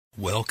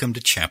Welcome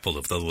to Chapel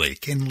of the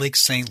Lake in Lake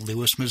St.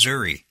 Louis,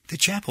 Missouri. The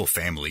Chapel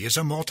family is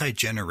a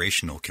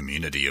multi-generational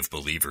community of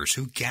believers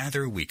who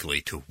gather weekly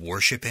to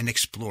worship and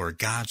explore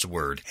God's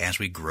Word as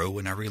we grow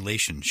in our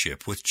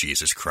relationship with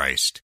Jesus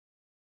Christ.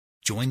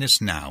 Join us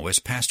now as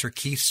Pastor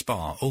Keith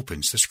Spa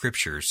opens the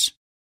Scriptures.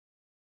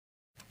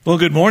 Well,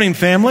 good morning,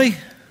 family.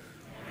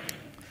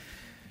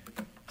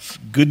 It's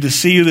good to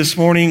see you this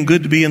morning.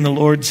 Good to be in the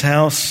Lord's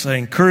house. I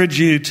encourage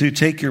you to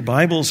take your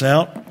Bibles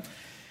out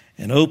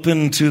and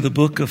open to the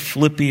book of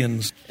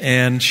Philippians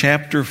and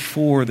chapter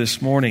 4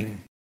 this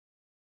morning.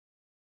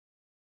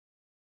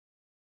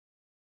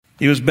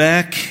 It was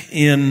back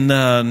in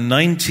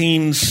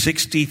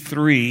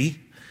 1963.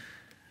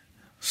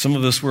 Some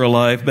of us were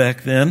alive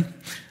back then.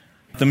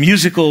 The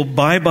musical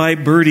Bye Bye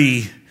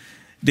Birdie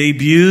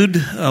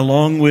debuted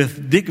along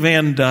with Dick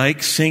Van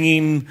Dyke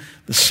singing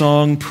the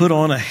song Put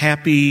on a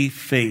Happy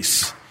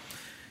Face.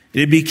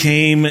 It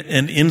became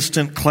an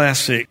instant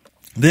classic.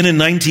 Then in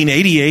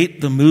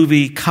 1988, the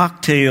movie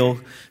Cocktail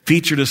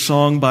featured a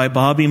song by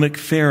Bobby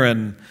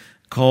McFerrin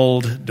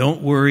called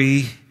Don't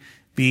Worry,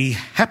 Be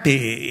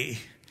Happy.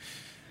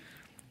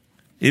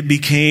 It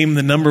became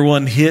the number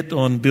one hit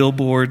on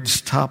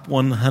Billboard's Top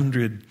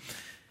 100.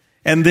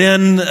 And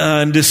then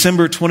in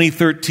December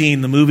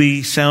 2013, the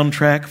movie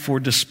soundtrack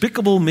for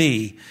Despicable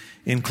Me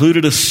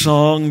included a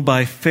song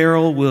by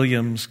Pharrell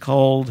Williams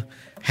called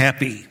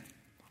Happy.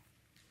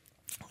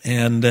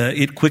 And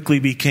it quickly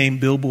became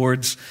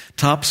Billboard's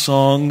top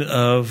song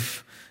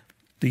of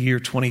the year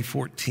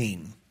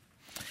 2014.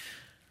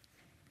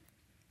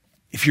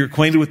 If you're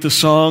acquainted with the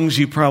songs,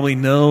 you probably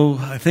know,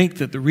 I think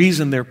that the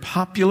reason they're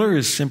popular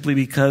is simply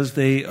because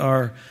they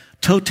are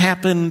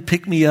toe-tapping,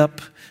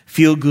 pick-me-up,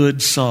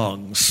 feel-good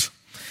songs.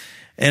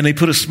 And they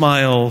put a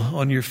smile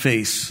on your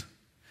face.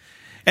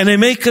 And they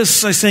make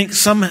us, I think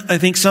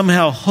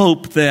somehow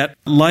hope that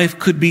life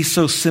could be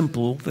so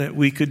simple that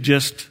we could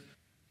just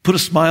put a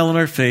smile on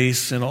our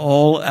face and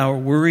all our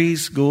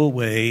worries go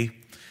away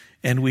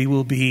and we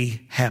will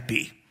be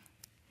happy.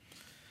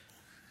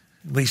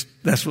 At least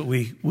that's what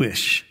we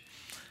wish.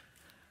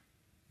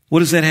 What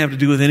does that have to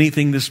do with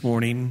anything this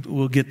morning?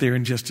 We'll get there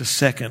in just a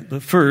second.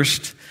 But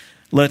first,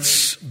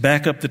 let's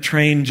back up the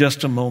train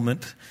just a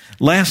moment.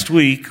 Last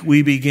week,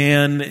 we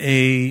began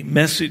a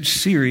message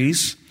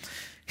series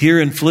here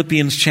in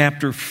Philippians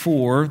chapter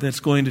 4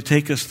 that's going to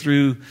take us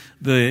through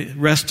the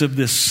rest of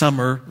this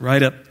summer,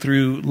 right up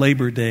through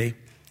Labor Day.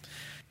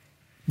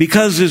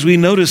 Because as we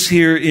notice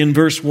here in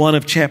verse 1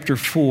 of chapter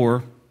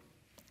 4,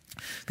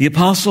 the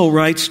apostle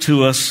writes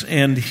to us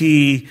and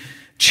he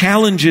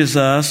challenges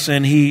us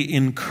and he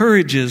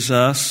encourages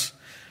us.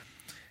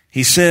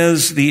 He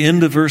says, the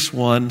end of verse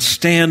 1,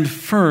 "Stand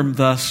firm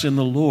thus in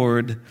the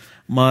Lord,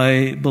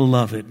 my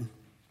beloved."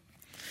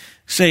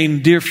 Saying,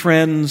 dear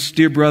friends,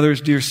 dear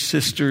brothers, dear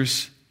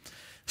sisters,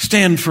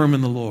 stand firm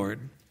in the Lord.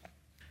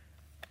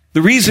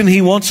 The reason he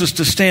wants us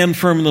to stand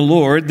firm in the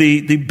Lord,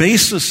 the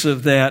basis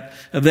of that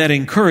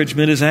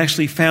encouragement is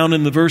actually found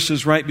in the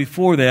verses right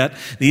before that,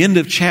 the end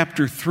of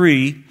chapter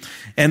 3.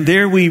 And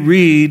there we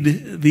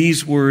read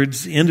these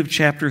words, the end of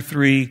chapter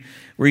 3,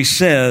 where he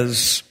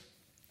says,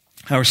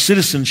 our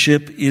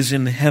citizenship is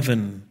in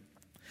heaven.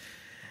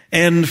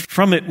 And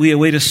from it we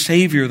await a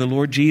Savior, the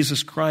Lord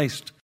Jesus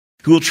Christ,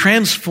 who will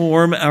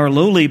transform our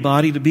lowly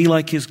body to be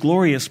like his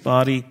glorious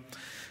body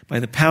by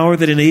the power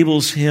that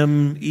enables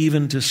him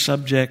even to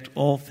subject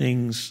all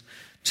things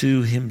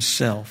to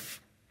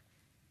himself.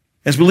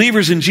 As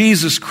believers in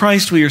Jesus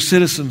Christ, we are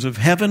citizens of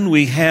heaven.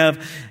 We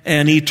have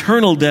an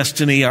eternal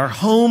destiny. Our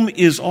home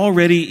is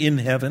already in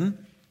heaven.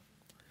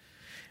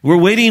 We're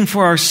waiting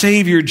for our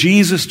Savior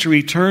Jesus to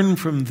return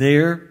from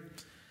there.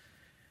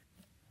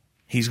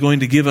 He's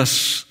going to give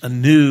us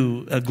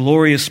a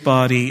glorious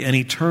body, an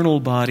eternal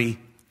body.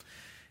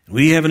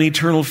 We have an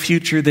eternal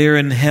future there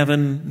in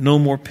heaven. No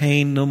more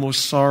pain, no more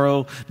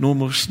sorrow, no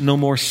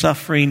more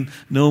suffering,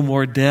 no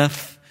more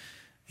death.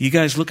 You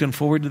guys looking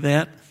forward to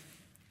that?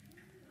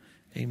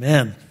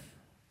 Amen.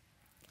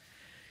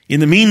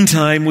 In the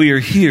meantime, we are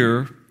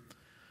here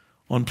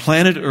on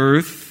planet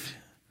Earth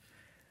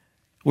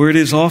where it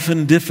is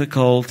often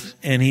difficult,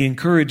 and he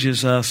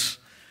encourages us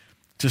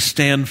to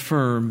stand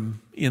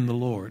firm in the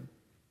Lord.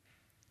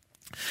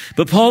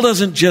 But Paul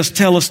doesn't just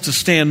tell us to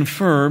stand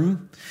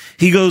firm.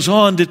 He goes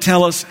on to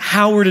tell us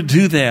how we're to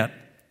do that.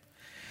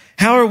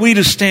 How are we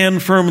to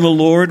stand firm in the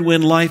Lord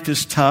when life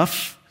is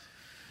tough,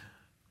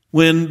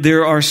 when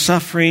there are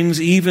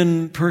sufferings,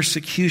 even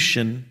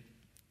persecution?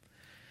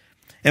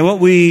 And what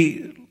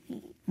we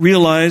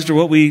realized, or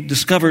what we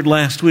discovered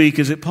last week,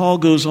 is that Paul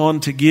goes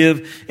on to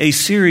give a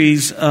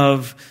series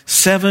of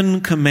 7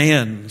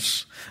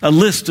 commands, a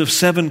list of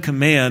 7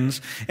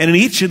 commands. And in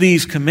each of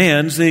these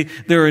commands,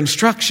 there are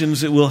instructions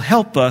that will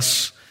help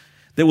us,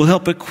 that will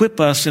help equip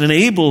us and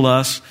enable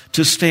us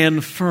to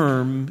stand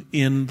firm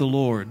in the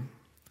Lord.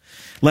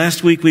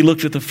 Last week we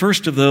looked at the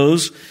first of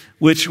those,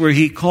 where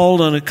he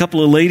called on a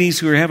couple of ladies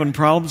who were having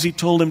problems. He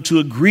told them to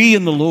agree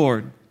in the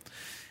Lord.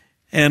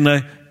 And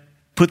I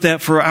put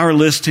that for our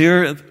list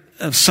here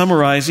of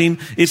summarizing.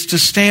 It's to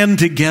stand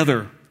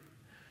together.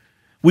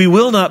 We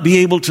will not be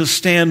able to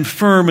stand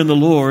firm in the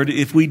Lord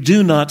if we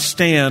do not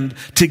stand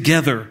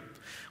together.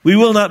 We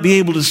will not be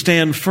able to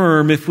stand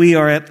firm if we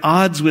are at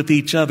odds with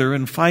each other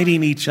and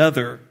fighting each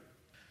other.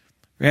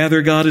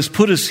 Rather, God has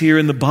put us here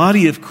in the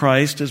body of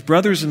Christ as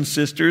brothers and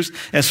sisters,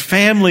 as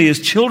family, as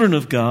children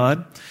of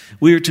God.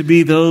 We are to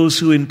be those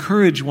who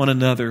encourage one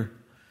another,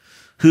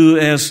 who,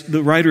 as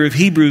the writer of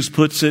Hebrews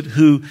puts it,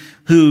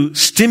 who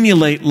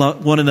stimulate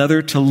one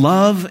another to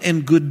love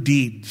and good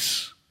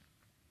deeds.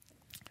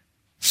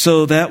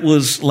 So that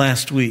was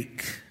last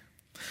week.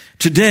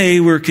 Today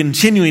we're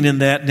continuing in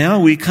that. Now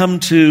we come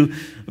to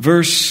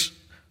verse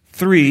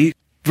 3.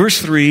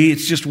 Verse 3,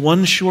 it's just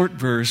one short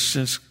verse.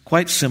 It's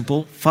quite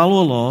simple.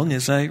 Follow along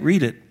as I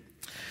read it.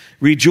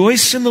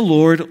 Rejoice in the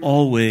Lord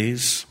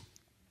always.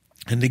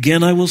 And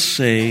again I will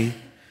say,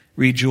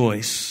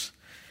 rejoice.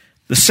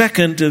 The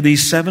second of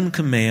these 7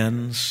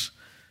 commands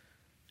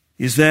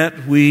is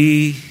that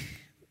we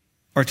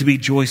are to be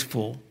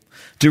joyful,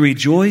 to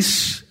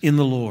rejoice in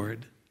the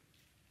Lord.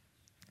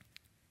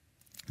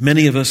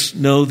 Many of us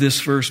know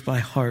this verse by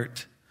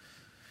heart.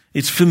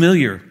 It's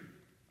familiar.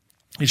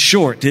 It's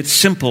short. It's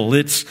simple.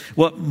 It's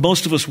what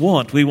most of us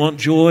want. We want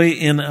joy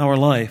in our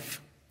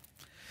life.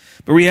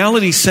 But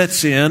reality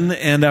sets in,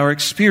 and our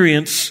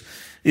experience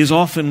is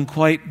often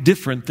quite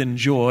different than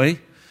joy.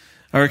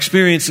 Our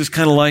experience is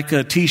kind of like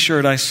a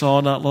t-shirt I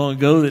saw not long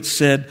ago that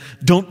said,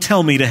 "Don't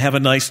tell me to have a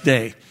nice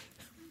day."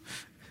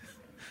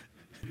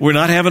 We're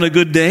not having a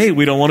good day.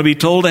 We don't want to be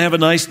told to have a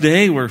nice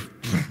day.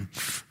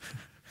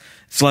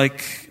 It's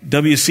like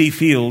W.C.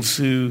 Fields,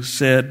 who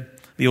said,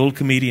 the old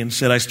comedian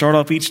said, "I start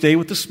off each day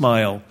with a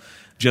smile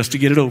just to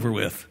get it over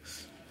with."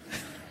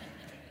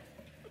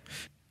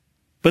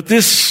 But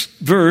this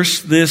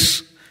verse,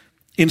 this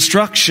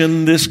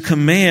instruction, this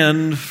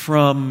command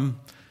from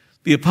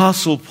the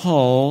Apostle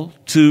Paul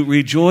to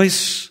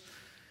rejoice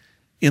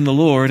in the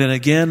Lord, and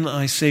again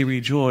I say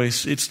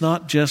rejoice, it's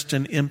not just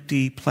an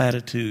empty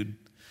platitude.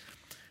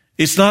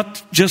 It's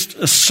not just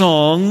a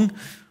song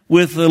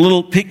with a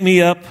little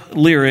pick-me-up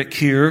lyric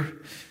here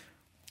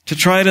to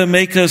try to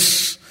make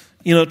us,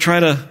 try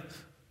to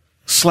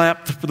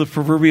slap the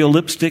proverbial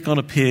lipstick on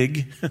a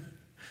pig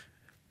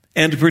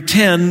and to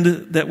pretend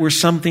that we're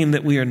something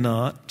that we are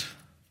not.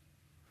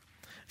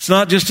 It's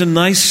not just a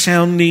nice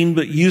sounding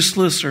but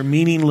useless or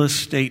meaningless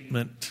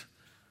statement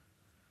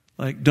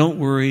like, "Don't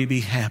worry,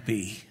 be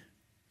happy,"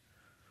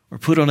 or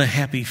 "put on a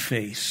happy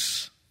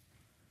face."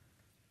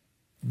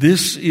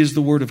 This is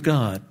the Word of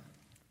God.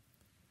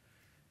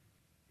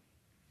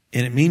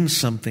 And it means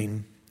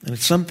something, and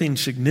it's something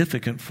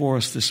significant for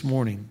us this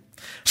morning.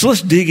 So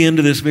let's dig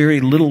into this very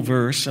little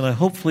verse, and I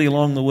hopefully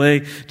along the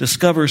way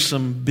discover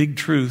some big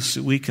truths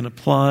that we can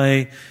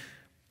apply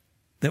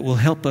that will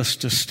help us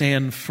to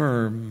stand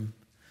firm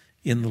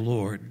in the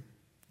Lord,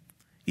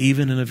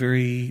 even in a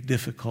very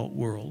difficult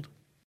world.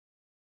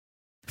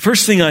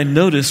 First thing I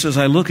notice as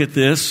I look at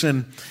this,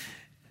 and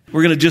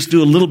we're going to just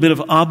do a little bit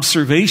of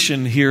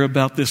observation here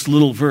about this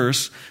little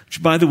verse,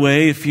 which, by the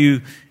way, if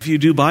you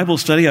do Bible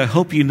study, I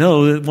hope you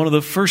know that one of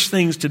the first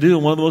things to do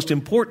and one of the most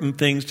important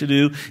things to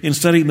do in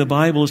studying the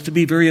Bible is to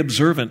be very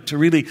observant, to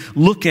really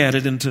look at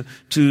it and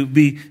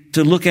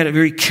to look at it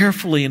very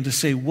carefully and to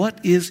say, what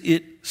is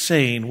it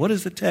saying? What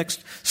does the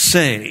text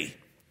say?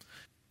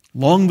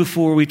 Long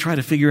before we try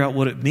to figure out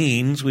what it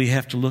means, we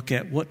have to look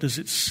at what does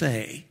it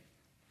say.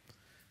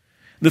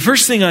 The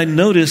first thing I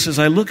notice as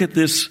I look at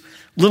this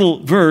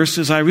little verse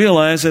is I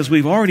realize, as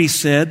we've already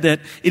said, that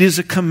it is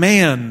a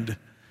command.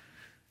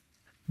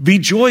 Be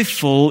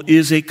joyful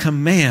is a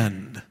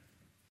command.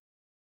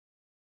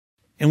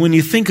 And when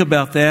you think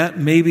about that,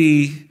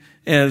 maybe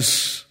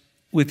as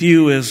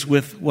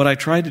with what I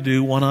tried to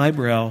do, one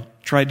eyebrow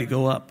tried to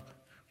go up.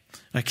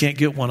 I can't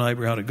get one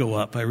eyebrow to go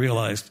up, I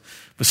realized.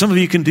 But some of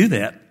you can do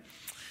that.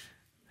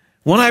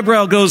 One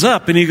eyebrow goes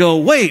up and you go,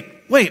 wait,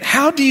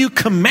 how do you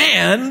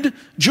command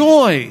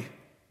joy?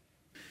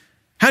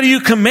 How do you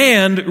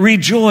command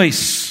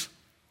rejoice?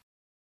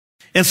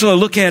 And so I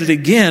look at it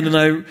again,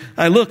 and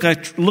I look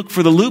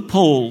for the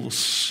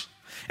loopholes,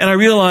 and I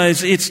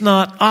realize it's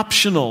not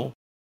optional.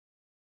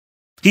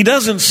 He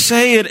doesn't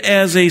say it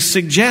as a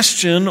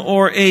suggestion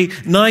or a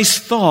nice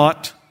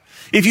thought.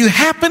 If you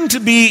happen to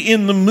be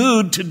in the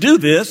mood to do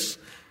this,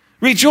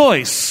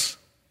 rejoice.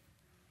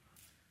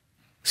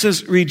 It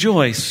says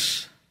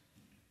rejoice.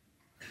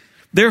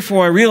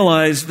 Therefore, I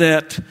realize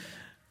that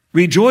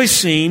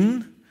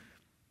rejoicing,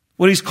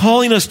 what he's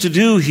calling us to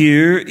do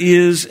here,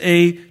 is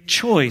a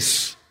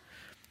choice.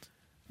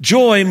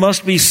 Joy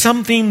must be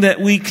something that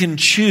we can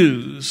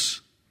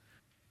choose.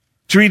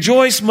 To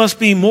rejoice must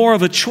be more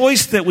of a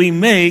choice that we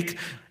make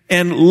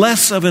and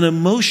less of an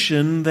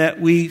emotion that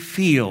we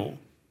feel.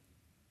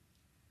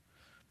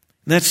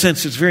 In that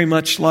sense, it's very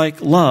much like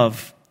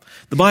love.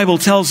 The Bible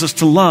tells us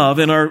to love,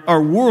 and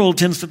our world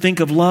tends to think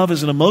of love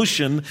as an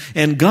emotion,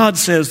 and God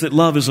says that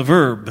love is a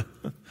verb.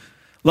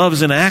 Love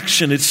is an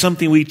action. It's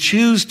something we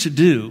choose to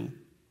do.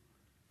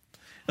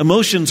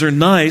 Emotions are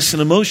nice,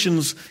 and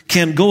emotions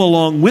can go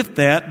along with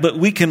that, but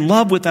we can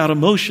love without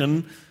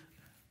emotion.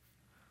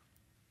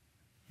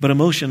 but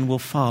emotion will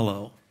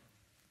follow.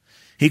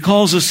 He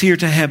calls us here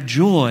to have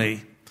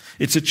joy.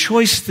 It's a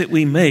choice that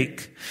we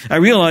make. I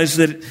realize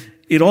that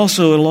it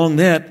also, along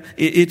that,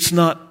 it's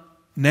not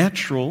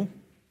natural.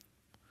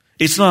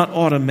 It's not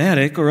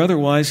automatic, or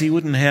otherwise he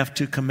wouldn't have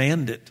to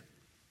command it.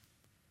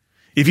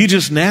 If you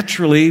just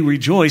naturally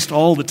rejoiced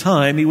all the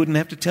time, he wouldn't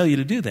have to tell you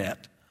to do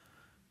that.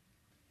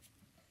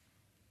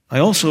 I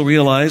also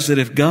realize that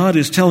if God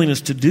is telling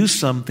us to do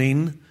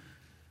something,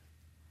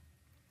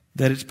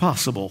 that it's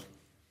possible.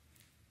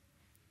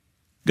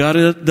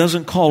 God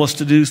doesn't call us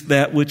to do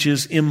that which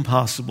is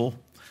impossible,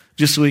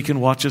 just so he can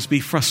watch us be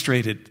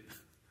frustrated.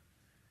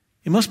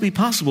 It must be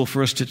possible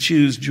for us to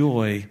choose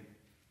joy.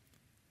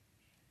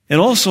 And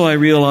also I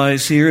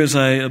realize here as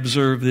I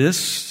observe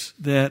this,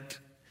 that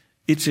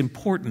it's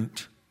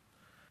important.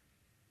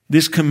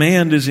 This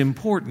command is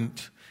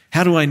important.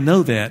 How do I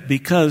know that?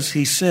 Because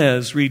he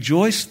says,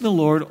 rejoice in the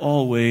Lord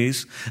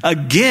always.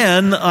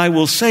 Again, I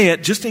will say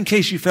it just in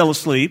case you fell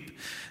asleep,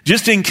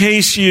 just in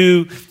case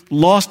you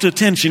lost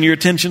attention, your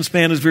attention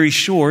span is very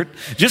short,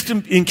 just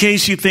in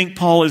case you think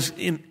Paul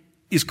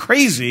is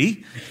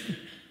crazy.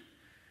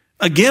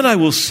 Again, I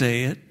will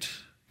say it,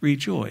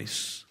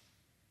 rejoice.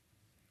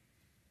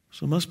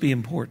 So it must be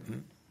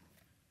important.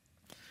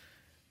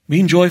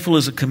 Being joyful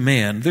is a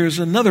command. There's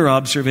another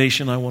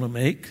observation I want to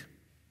make.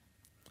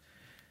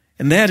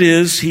 And that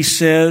is, he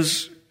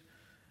says,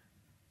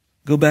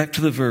 go back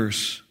to the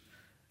verse,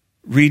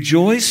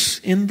 rejoice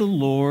in the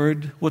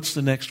Lord. What's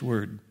the next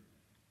word?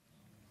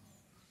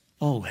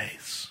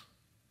 Always.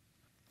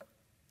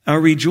 Our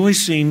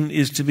rejoicing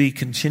is to be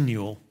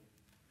continual.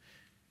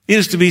 It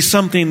is to be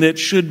something that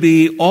should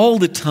be all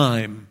the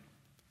time.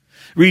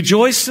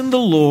 Rejoice in the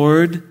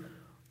Lord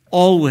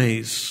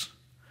always.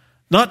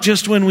 Not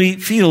just when we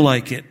feel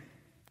like it.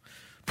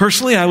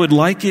 Personally, I would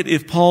like it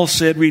if Paul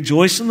said,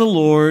 rejoice in the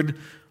Lord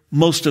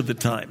most of the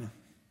time.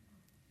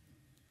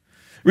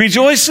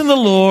 Rejoice in the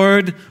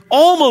Lord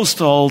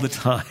almost all the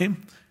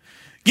time.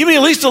 Give me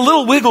at least a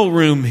little wiggle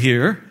room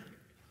here.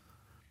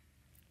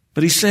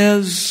 But he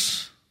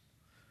says,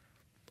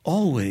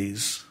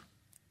 always.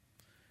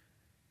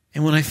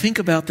 And when I think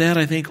about that,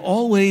 I think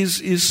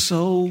always is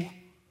so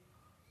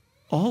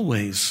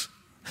always.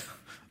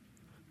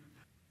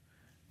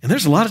 And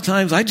there's a lot of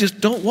times I just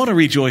don't want to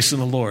rejoice in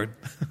the Lord.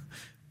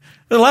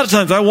 A lot of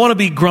times I want to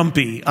be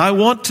grumpy. I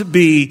want to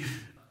be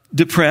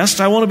depressed.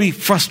 I want to be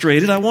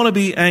frustrated. I want to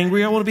be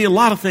angry. I want to be a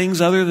lot of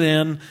things other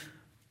than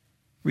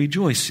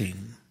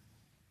rejoicing.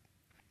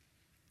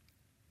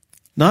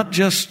 Not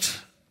just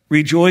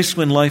rejoice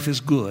when life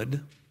is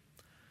good,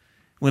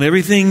 when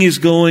everything is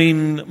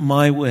going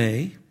my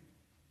way,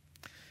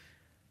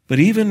 but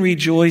even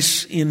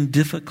rejoice in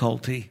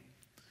difficulty,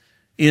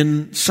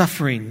 in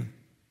suffering,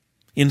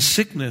 in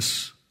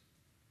sickness,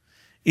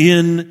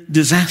 in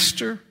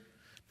disaster.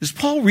 Does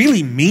Paul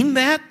really mean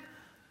that?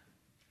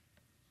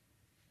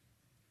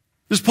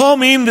 Does Paul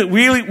mean that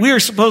we are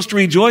supposed to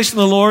rejoice in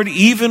the Lord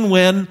even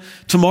when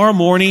tomorrow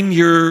morning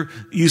you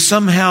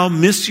somehow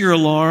miss your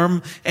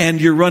alarm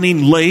and you're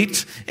running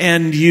late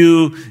and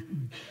you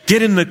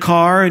get in the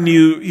car and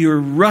you're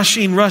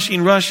rushing,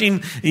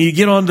 and you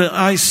get onto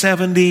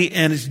I-70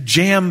 and it's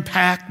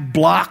jam-packed,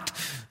 blocked,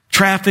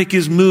 traffic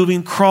is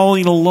moving,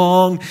 crawling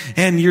along,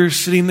 and you're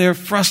sitting there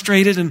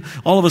frustrated, and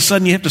all of a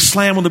sudden you have to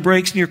slam on the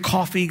brakes and your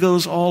coffee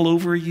goes all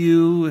over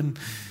you. And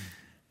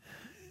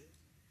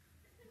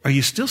are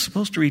you still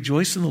supposed to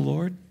rejoice in the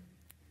Lord?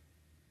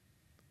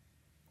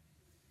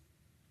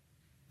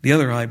 The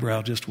other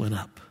eyebrow just went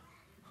up.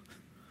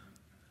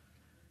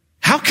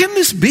 How can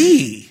this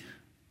be?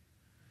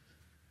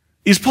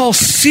 Is Paul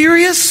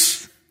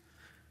serious?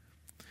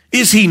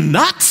 Is he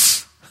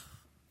nuts?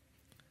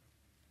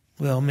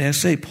 Well, may I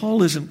say,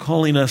 Paul isn't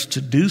calling us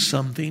to do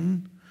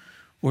something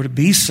or to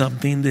be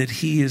something that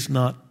he is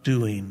not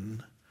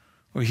doing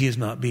or he is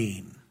not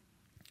being.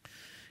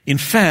 In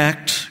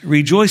fact,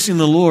 rejoicing in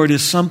the Lord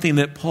is something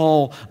that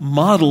Paul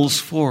models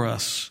for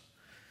us.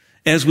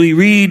 As we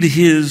read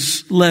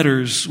his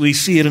letters, we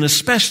see it, and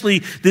especially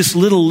this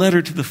little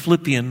letter to the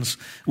Philippians,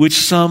 which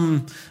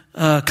some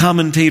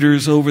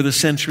commentators over the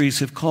centuries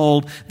have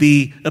called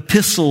the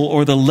epistle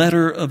or the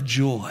letter of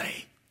joy.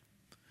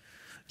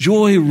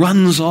 Joy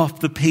runs off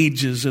the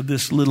pages of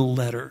this little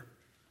letter.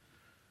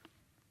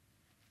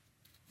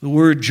 The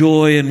word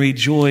joy and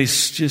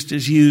rejoice just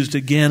is used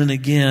again and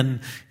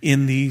again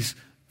in these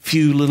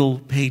few little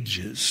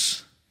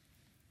pages.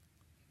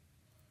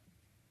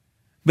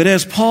 But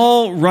as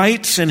Paul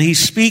writes and he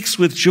speaks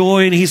with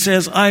joy and he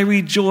says, I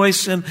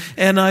rejoice and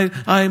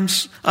I'm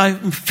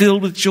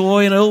filled with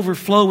joy and I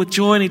overflow with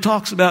joy, and he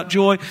talks about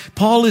joy,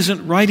 Paul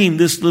isn't writing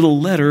this little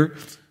letter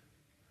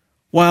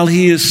while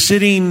he is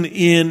sitting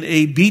in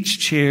a beach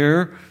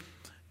chair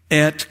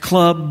at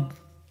Club,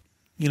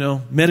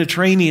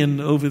 Mediterranean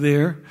over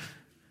there,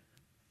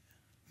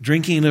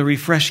 drinking a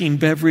refreshing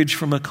beverage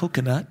from a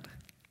coconut.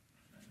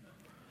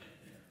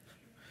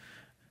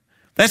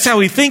 That's how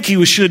we think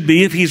he should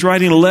be if he's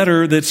writing a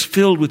letter that's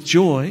filled with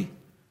joy.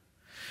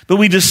 But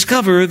we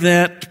discover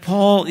that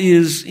Paul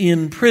is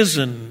in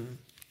prison.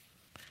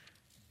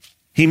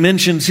 He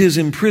mentions his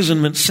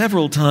imprisonment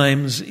several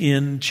times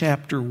in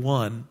chapter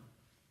 1.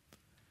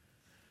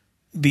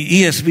 The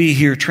ESV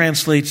here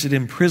translates it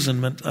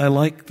imprisonment. I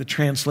like the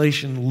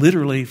translation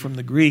literally from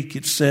the Greek.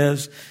 It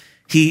says,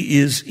 he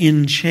is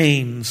in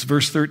chains.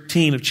 Verse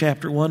 13 of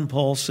chapter 1,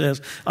 Paul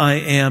says, I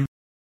am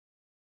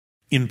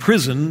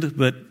imprisoned,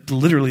 but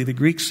literally the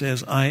Greek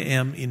says, I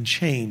am in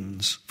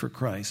chains for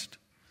Christ.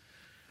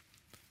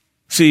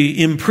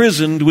 See,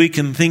 imprisoned, we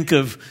can think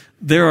of,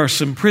 there are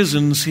some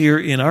prisons here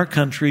in our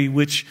country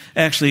which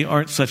actually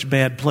aren't such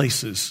bad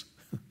places.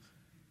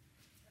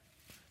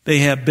 They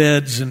have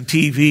beds and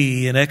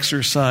TV and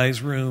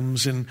exercise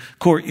rooms and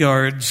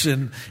courtyards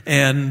and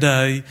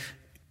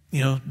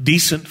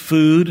decent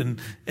food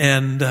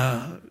and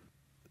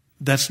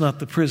that's not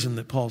the prison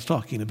that Paul's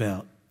talking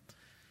about.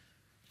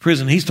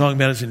 Prison he's talking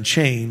about is in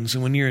chains,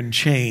 and when you're in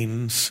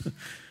chains,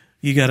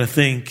 you got to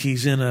think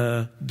he's in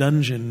a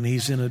dungeon,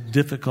 he's in a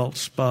difficult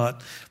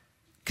spot.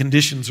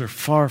 Conditions are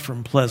far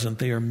from pleasant,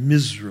 they are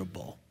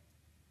miserable.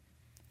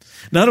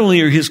 Not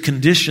only are his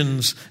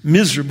conditions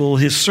miserable,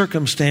 his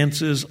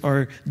circumstances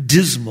are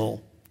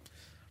dismal,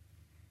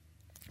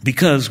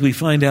 because we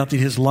find out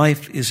that his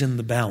life is in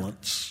the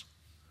balance.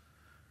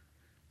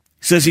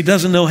 He says he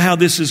doesn't know how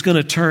this is going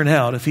to turn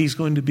out, if he's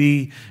going to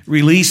be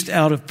released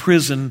out of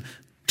prison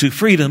to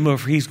freedom or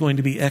if he's going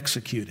to be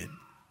executed.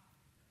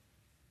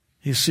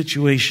 His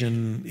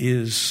situation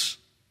is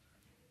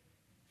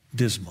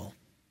dismal.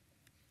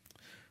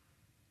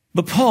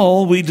 But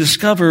Paul, we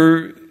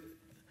discover,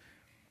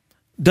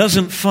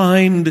 doesn't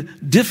find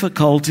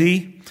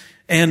difficulty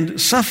and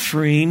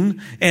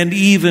suffering and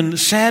even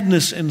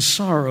sadness and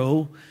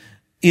sorrow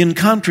in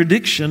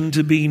contradiction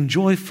to being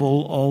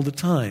joyful all the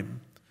time.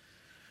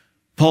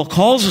 Paul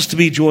calls us to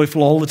be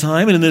joyful all the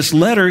time, and in this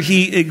letter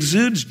he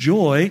exudes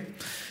joy.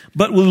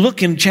 But we'll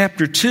look in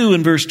chapter 2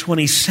 and verse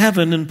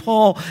 27, and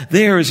Paul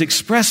there is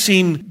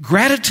expressing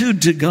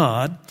gratitude to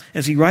God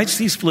as he writes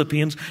these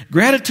Philippians,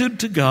 gratitude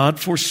to God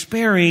for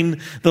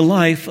sparing the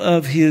life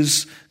of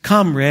his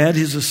comrade,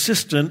 his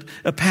assistant,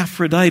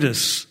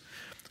 Epaphroditus,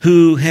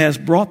 who has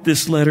brought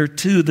this letter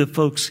to the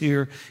folks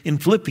here in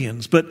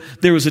Philippians. But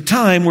there was a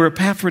time where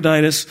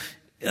Epaphroditus,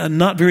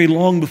 not very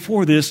long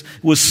before this,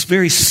 was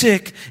very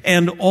sick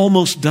and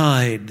almost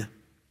died.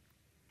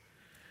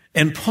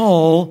 And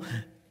Paul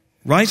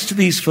writes to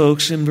these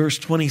folks in verse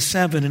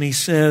 27, and he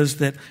says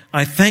that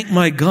I thank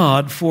my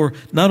God for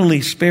not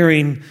only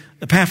sparing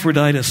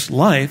Epaphroditus'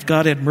 life,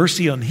 God had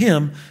mercy on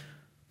him,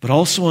 but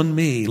also on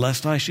me,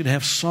 lest I should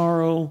have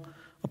sorrow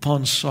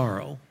upon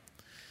sorrow.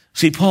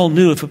 See, Paul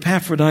knew if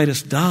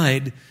Epaphroditus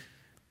died,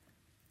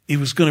 it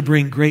was going to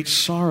bring great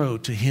sorrow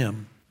to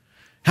him.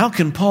 How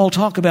can Paul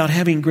talk about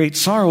having great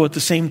sorrow at the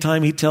same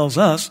time he tells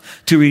us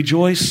to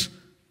rejoice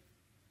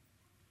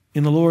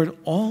in the Lord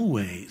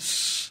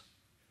always?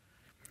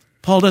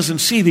 Paul doesn't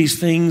see these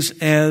things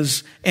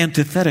as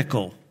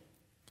antithetical.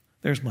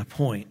 There's my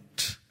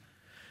point.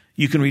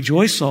 You can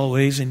rejoice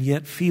always and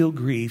yet feel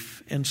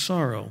grief and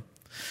sorrow.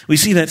 We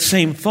see that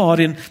same thought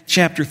in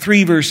chapter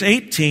 3, verse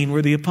 18,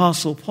 where the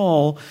Apostle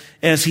Paul,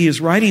 as he is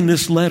writing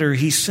this letter,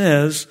 he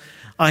says,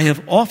 I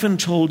have often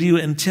told you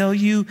and tell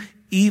you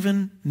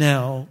even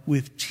now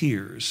with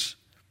tears.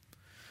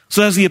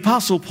 So as the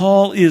Apostle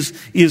Paul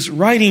is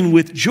writing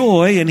with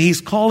joy, and he's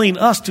calling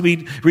us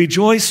to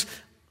rejoice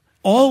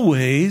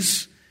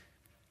always,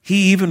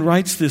 he even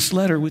writes this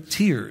letter with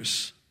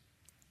tears.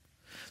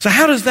 So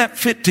how does that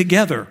fit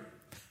together?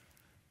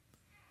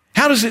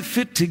 How does it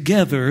fit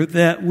together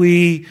that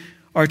we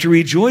are to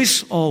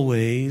rejoice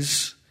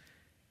always,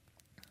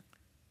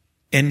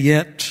 and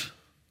yet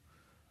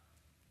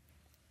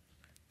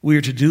we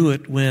are to do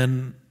it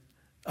when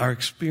our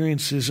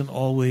experience isn't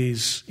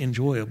always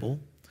enjoyable,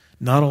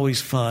 not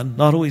always fun,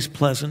 not always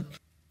pleasant?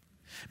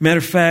 Matter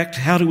of fact,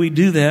 how do we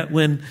do that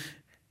when,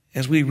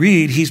 as we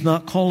read, he's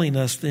not calling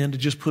us then to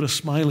just put a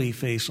smiley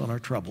face on our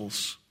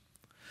troubles,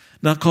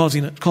 not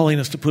calling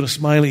us to put a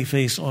smiley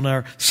face on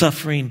our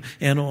suffering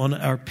and on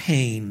our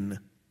pain.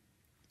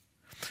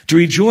 To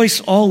rejoice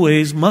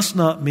always must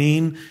not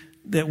mean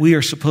that we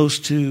are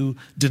supposed to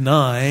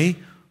deny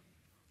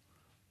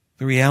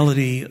the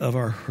reality of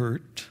our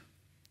hurt.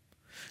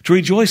 To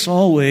rejoice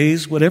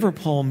always, whatever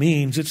Paul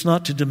means, it's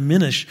not to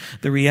diminish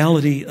the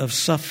reality of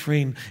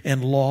suffering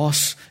and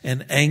loss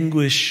and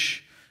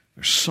anguish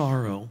or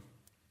sorrow,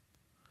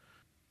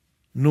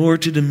 nor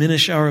to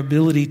diminish our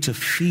ability to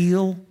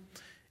feel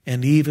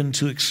and even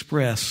to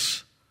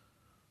express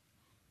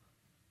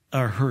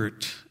our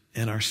hurt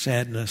and our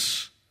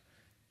sadness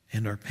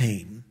and our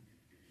pain.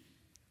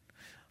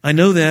 I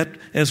know that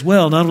as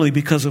well, not only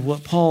because of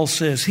what Paul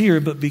says here,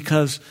 but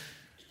because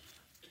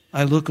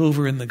I look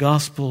over in the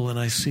gospel and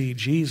I see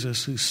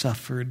Jesus who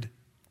suffered.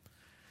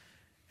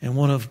 And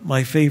one of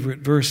my favorite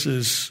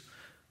verses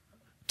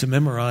to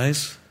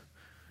memorize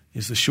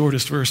is the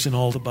shortest verse in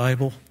all the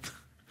Bible.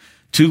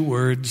 2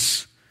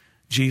 words,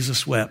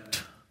 Jesus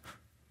wept.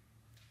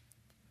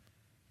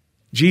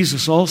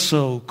 Jesus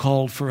also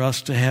called for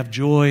us to have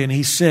joy, and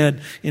he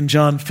said in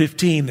John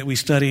 15 that we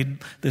studied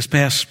this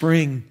past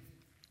spring,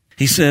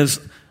 he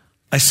says,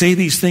 I say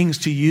these things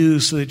to you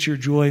so that your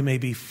joy may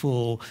be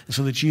full, and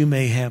so that you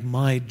may have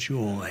my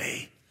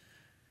joy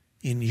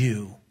in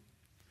you.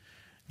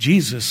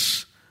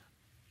 Jesus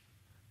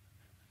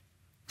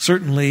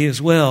certainly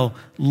as well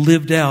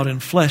lived out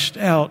and fleshed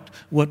out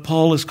what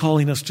Paul is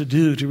calling us to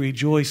do, to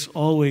rejoice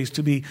always,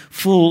 to be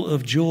full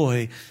of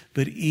joy.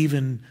 But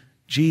even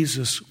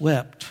Jesus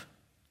wept.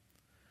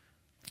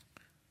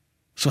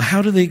 So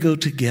how do they go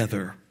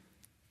together?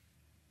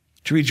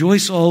 To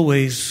rejoice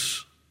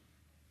always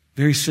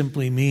very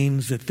simply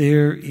means that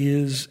there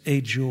is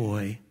a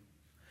joy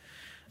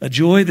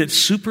that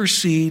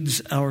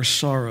supersedes our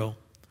sorrow,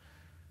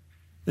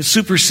 that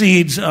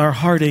supersedes our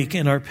heartache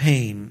and our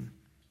pain.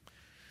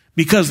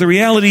 Because the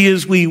reality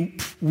is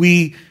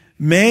we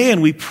may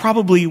and we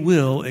probably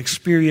will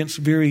experience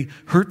very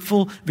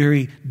hurtful,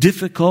 very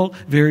difficult,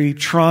 very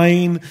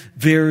trying,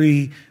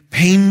 very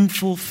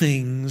painful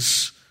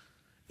things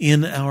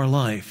in our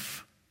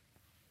life.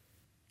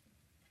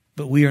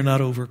 But we are not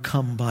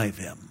overcome by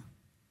them.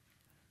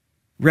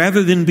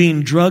 Rather than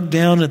being drugged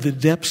down at the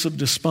depths of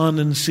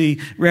despondency,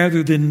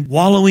 rather than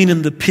wallowing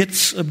in the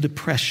pits of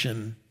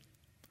depression,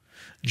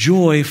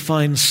 joy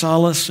finds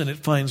solace and it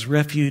finds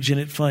refuge and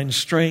it finds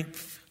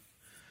strength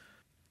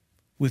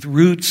with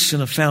roots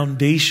and a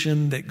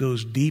foundation that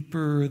goes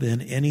deeper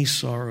than any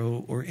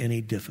sorrow or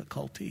any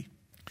difficulty.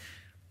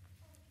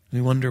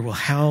 We wonder, well,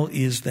 how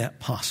is that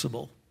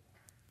possible?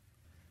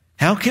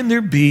 How can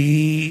there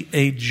be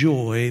a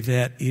joy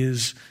that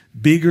is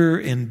bigger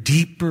and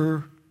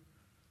deeper,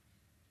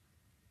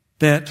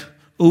 that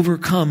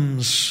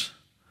overcomes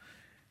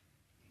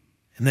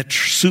and that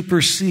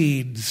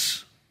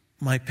supersedes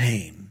my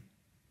pain?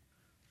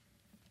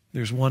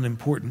 There's one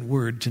important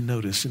word to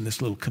notice in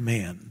this little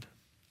command.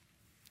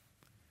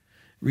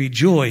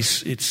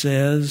 Rejoice, it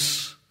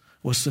says.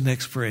 What's the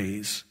next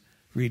phrase?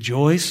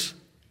 Rejoice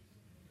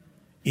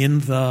in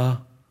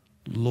the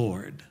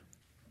Lord.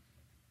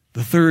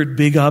 The third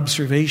big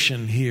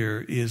observation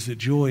here is that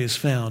joy is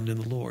found in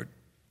the Lord.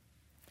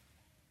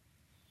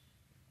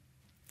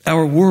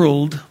 Our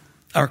world,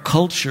 our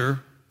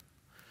culture,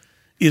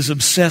 is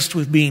obsessed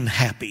with being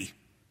happy.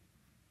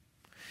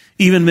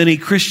 Even many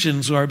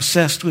Christians are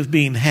obsessed with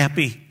being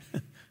happy.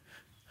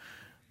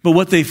 But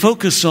what they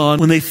focus on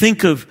when they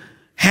think of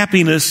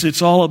happiness,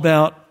 it's all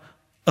about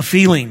a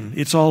feeling.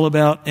 It's all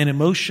about an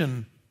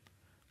emotion.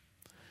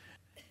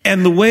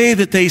 And the way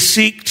that they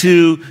seek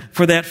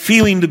for that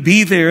feeling to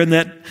be there and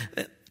that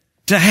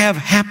to have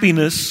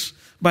happiness,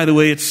 by the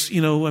way, it's,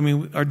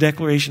 our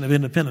Declaration of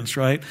Independence,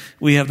 right?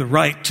 We have the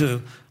right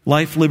to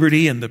life,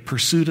 liberty, and the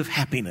pursuit of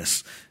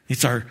happiness.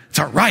 It's our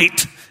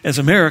right as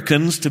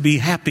Americans to be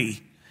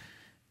happy.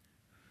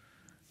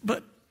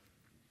 But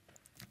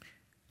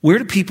where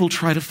do people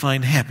try to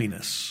find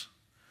happiness?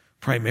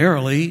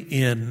 Primarily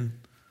in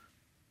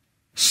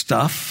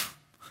stuff,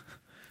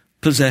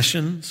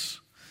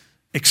 possessions,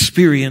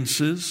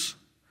 experiences,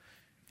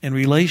 and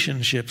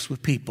relationships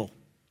with people.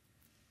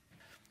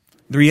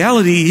 The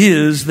reality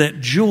is that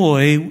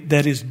joy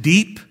that is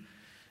deep,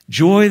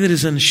 joy that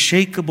is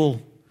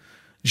unshakable,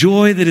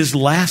 joy that is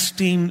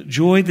lasting,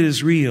 joy that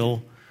is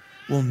real,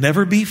 will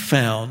never be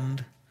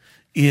found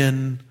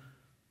in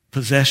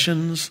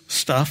possessions,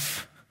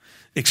 stuff,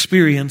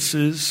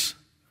 experiences,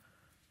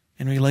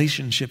 and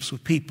relationships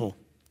with people.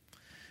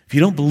 If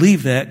you don't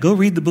believe that, go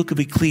read the book of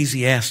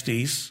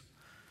Ecclesiastes.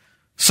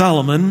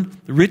 Solomon,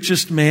 the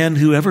richest man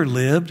who ever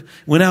lived,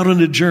 went out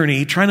on a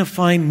journey trying to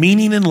find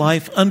meaning in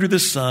life under the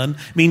sun,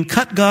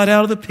 cut God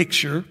out of the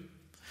picture,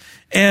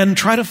 and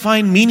try to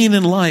find meaning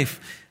in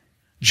life,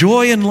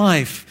 joy in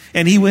life.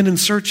 And he went in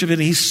search of it,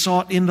 and he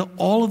sought into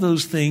all of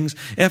those things.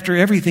 After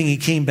everything, he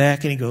came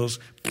back and he goes,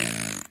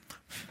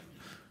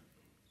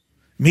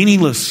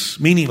 meaningless.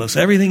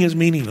 Everything is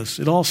meaningless.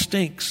 It all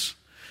stinks.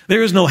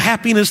 There is no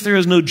happiness. There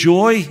is no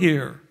joy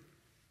here.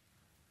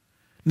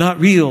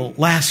 Not real,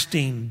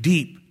 lasting,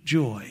 deep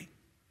joy.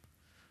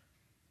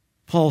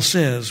 Paul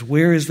says,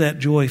 where is that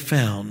joy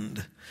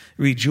found?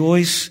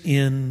 Rejoice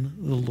in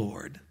the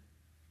Lord.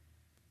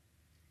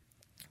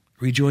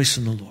 Rejoice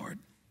in the Lord.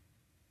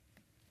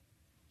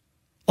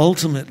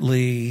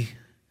 Ultimately,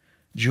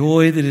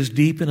 joy that is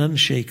deep and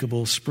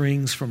unshakable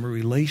springs from a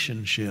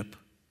relationship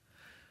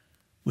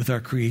with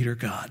our Creator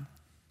God.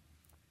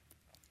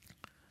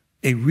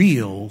 A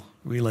real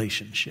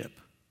relationship.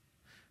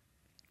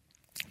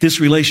 This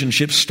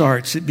relationship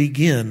it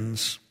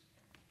begins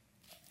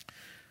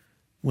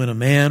when a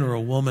man or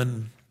a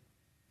woman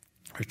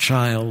or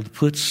child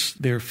puts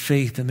their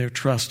faith and their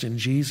trust in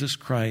Jesus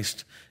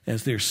Christ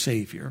as their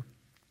Savior.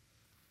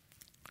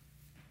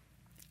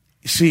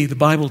 You see, the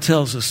Bible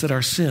tells us that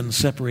our sin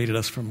separated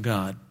us from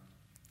God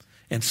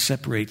and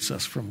separates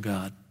us from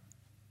God.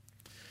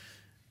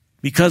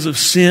 Because of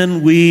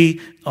sin, we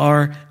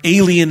are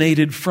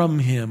alienated from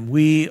Him.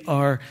 We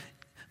are,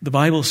 the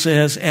Bible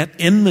says, at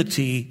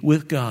enmity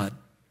with God.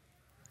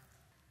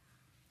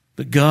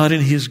 But God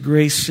in His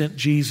grace sent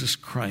Jesus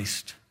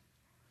Christ.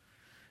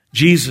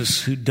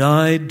 Jesus, who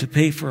died to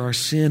pay for our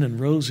sin and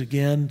rose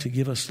again to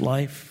give us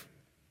life.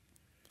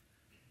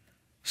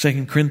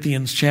 2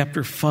 Corinthians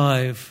chapter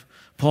 5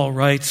 Paul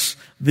writes,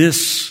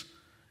 this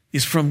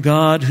is from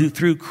God who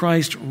through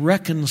Christ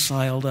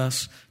reconciled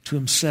us to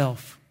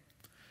himself.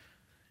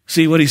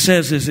 See, what he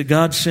says is that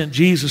God sent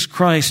Jesus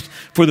Christ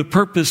for the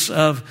purpose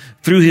of,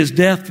 through his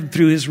death and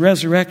through his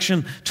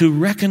resurrection, to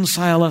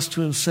reconcile us to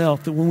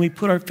himself. That when we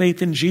put our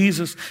faith in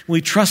Jesus, when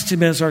we trust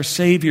him as our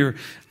Savior,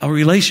 our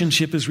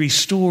relationship is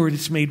restored,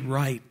 it's made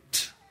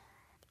right.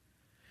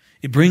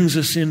 It brings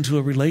us into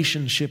a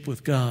relationship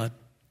with God.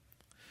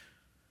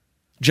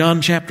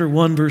 John chapter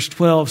 1 verse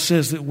 12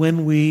 says that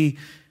when we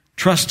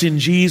trust in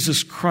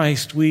Jesus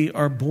Christ, we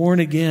are born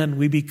again,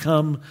 we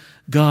become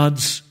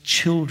God's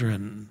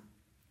children.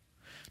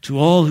 To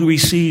all who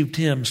received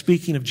him,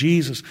 speaking of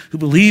Jesus, who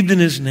believed in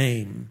his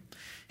name,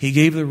 he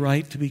gave the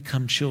right to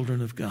become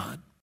children of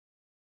God.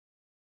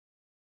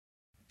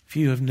 If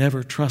you have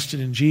never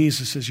trusted in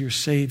Jesus as your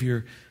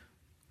Savior,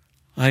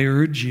 I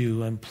urge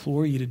you, I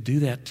implore you to do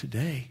that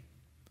today.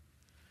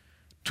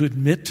 To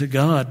admit to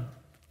God,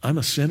 I'm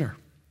a sinner.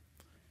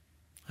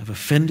 I've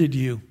offended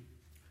you.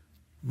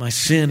 My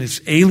sin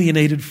has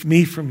alienated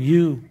me from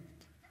you.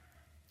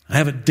 I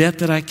have a debt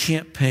that I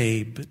can't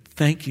pay, but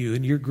thank you.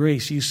 In your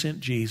grace, you sent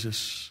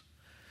Jesus.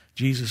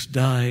 Jesus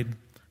died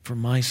for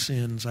my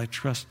sins. I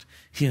trust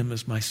him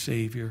as my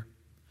Savior.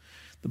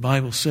 The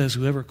Bible says,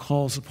 whoever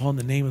calls upon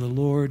the name of the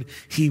Lord,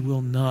 he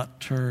will not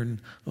turn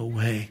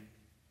away.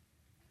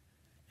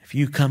 If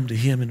you come to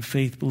him in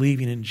faith,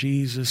 believing in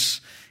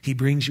Jesus, he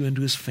brings you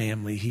into his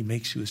family. He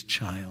makes you his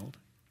child.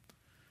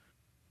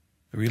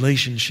 A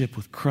relationship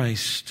with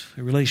Christ,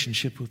 a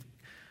relationship with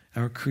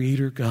our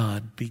Creator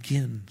God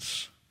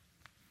begins.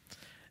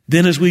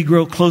 Then as we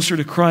grow closer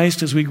to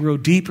Christ, as we grow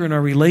deeper in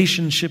our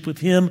relationship with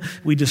him,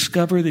 we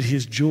discover that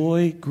his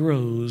joy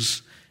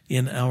grows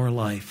in our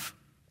life.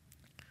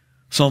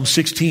 Psalm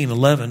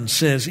 16:11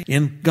 says,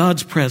 in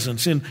God's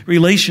presence, in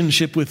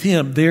relationship with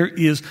him, there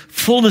is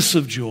fullness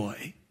of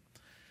joy.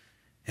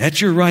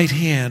 At your right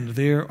hand,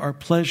 there are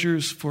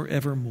pleasures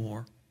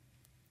forevermore.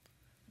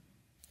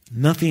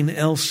 Nothing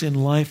else in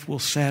life will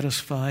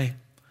satisfy.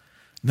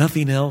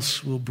 Nothing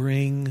else will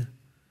bring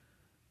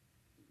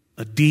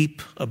a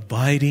deep,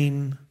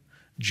 abiding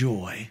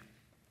joy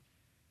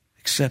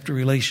except a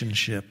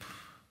relationship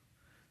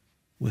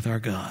with our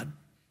God.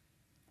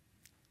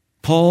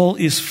 Paul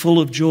is full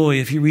of joy.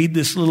 If you read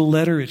this little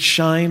letter, it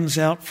shines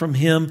out from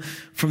him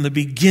from the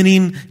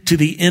beginning to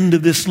the end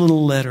of this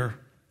little letter.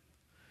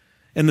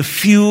 And the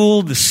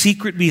fuel, the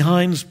secret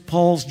behind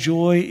Paul's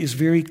joy is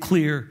very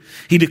clear.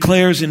 He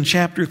declares in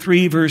chapter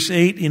 3, verse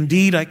 8,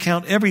 indeed, I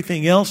count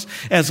everything else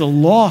as a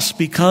loss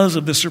because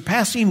of the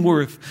surpassing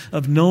worth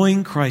of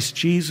knowing Christ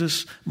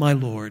Jesus, my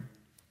Lord.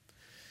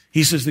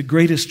 He says the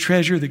greatest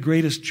treasure, the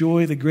greatest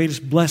joy, the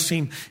greatest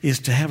blessing is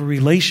to have a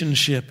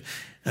relationship,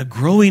 a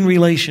growing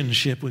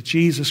relationship with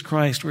Jesus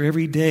Christ, where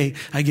every day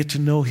I get to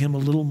know him a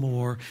little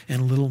more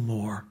and a little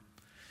more.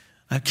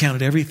 I've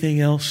counted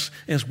everything else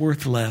as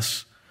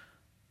worthless.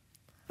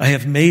 I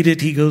have made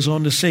it, he goes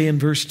on to say in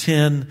verse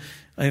 10,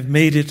 I have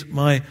made it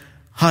my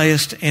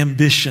highest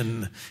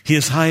ambition,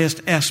 his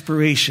highest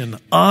aspiration.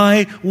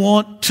 I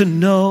want to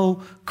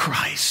know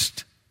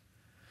Christ.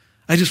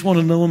 I just want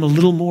to know him a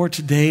little more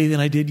today than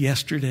I did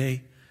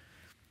yesterday,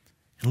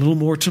 and a little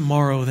more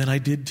tomorrow than I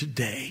did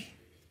today.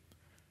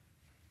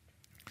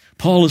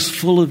 Paul is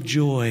full of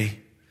joy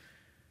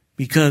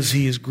because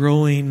he is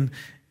growing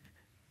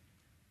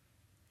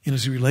in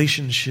his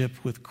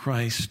relationship with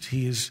Christ.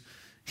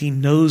 He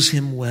knows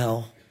him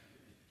well.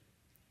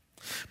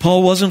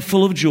 Paul wasn't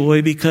full of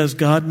joy because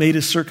God made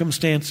his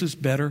circumstances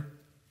better.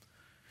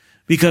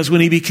 Because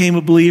when he became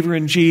a believer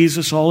in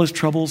Jesus, all his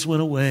troubles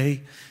went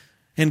away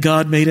and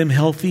God made him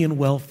healthy and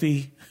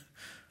wealthy.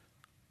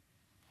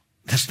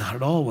 That's not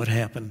at all what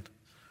happened.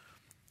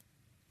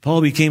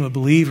 Paul became a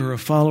believer, a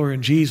follower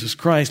in Jesus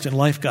Christ, and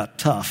life got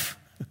tough.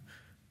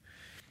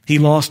 He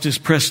lost his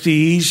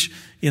prestige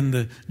in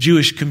the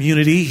Jewish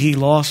community. He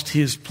lost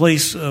his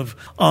place of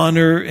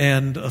honor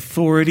and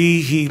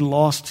authority. He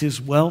lost his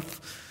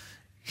wealth.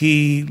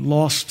 He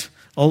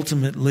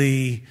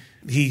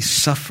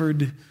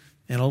suffered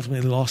and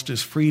ultimately lost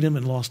his freedom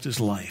and lost his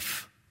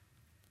life.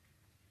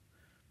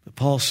 But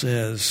Paul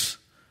says,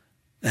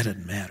 that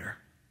doesn't matter.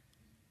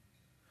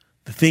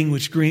 The thing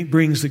which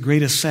brings the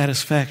greatest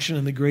satisfaction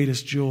and the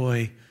greatest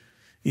joy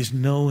is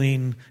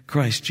knowing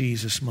Christ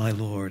Jesus, my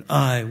Lord.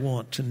 I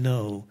want to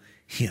know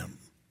him.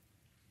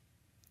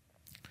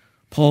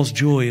 Paul's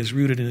joy is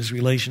rooted in his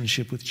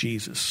relationship with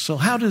Jesus. So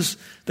how does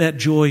that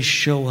joy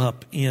show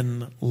up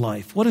in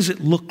life? What does it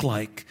look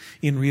like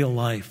in real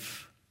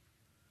life?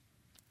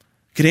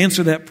 Could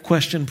answer that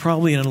question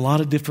probably in a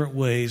lot of different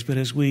ways, but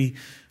as we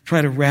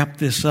try to wrap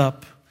this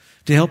up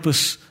to help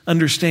us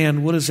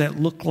understand what does that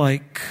look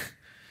like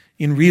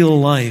in real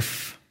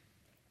life,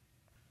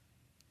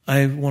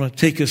 I want to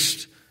take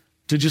us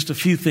to just a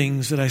few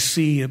things that I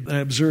see, that I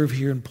observe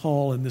here in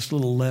Paul in this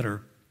little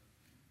letter.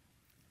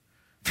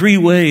 3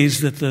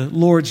 ways that the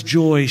Lord's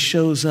joy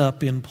shows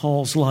up in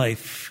Paul's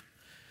life,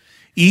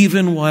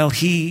 even while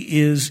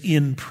he is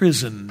in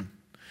prison,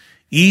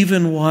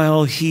 even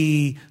while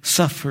he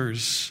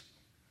suffers.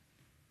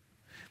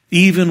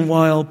 Even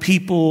while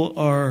people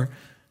are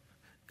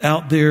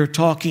out there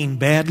talking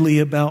badly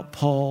about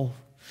Paul,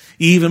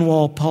 even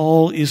while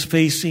Paul is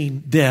facing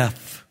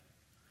death,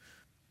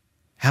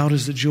 how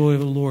does the joy of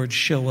the Lord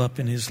show up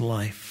in his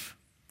life?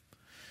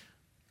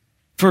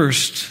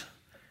 First,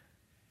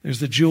 there's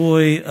the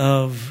joy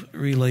of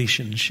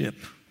relationship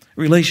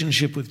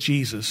with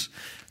Jesus.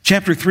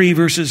 Chapter 3,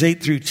 verses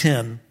 8 through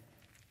 10.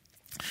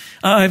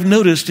 I've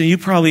noticed, and you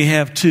probably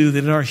have too,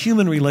 that in our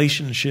human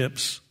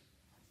relationships,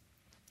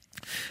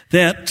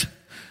 that,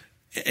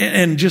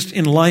 and just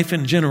in life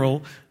in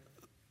general,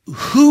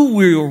 who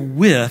we're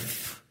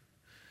with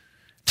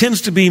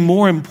tends to be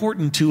more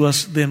important to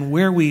us than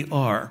where we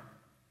are.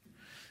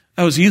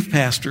 I was a youth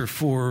pastor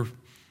for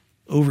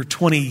over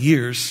 20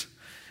 years,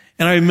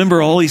 and I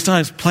remember all these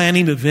times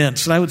planning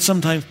events, and I would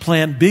sometimes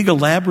plan big,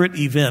 elaborate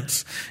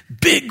events,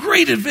 big,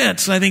 great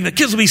events, and I think the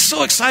kids will be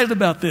so excited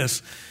about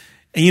this.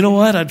 And you know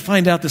what? I'd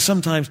find out that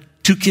sometimes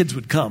 2 kids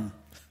would come.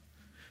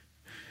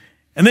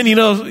 And then,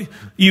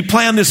 you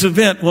plan this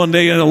event one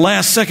day, and the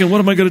last second, what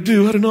am I going to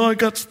do? I don't know, I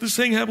got this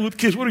thing happening with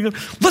kids. What are you going to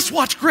do? Let's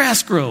watch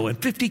grass grow, and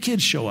 50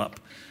 kids show up.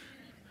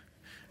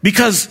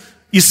 Because,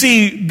 you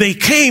see, they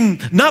came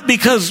not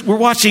because we're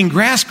watching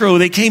grass grow,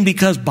 they came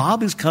because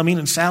Bob is coming,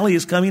 and Sally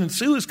is coming, and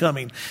Sue is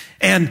coming.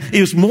 And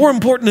it was more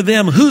important to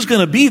them who's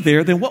going to be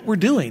there than what we're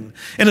doing.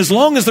 And as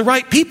long as the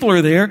right people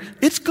are there,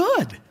 it's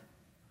good.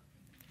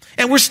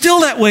 And we're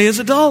still that way as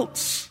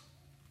adults.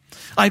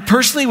 I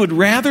personally would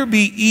rather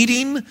be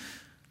eating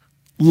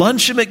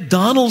lunch at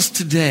McDonald's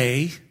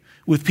today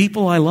with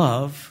people I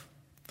love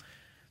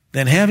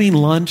than having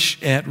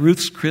lunch at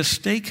Ruth's Chris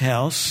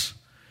Steakhouse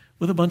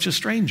with a bunch of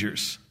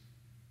strangers.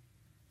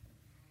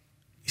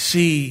 You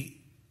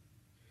see,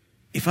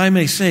 if I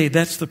may say,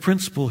 that's the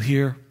principle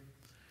here.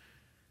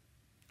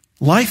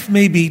 Life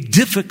may be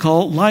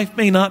difficult. Life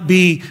may not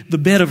be the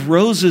bed of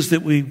roses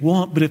that we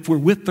want, but if we're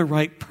with the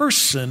right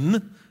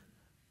person,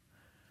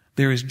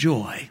 there is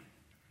joy.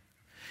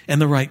 And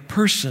the right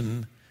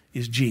person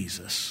is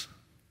Jesus.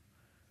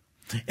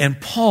 And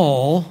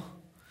Paul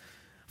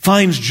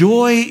finds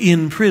joy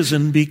in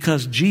prison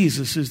because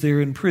Jesus is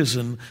there in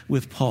prison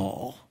with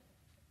Paul.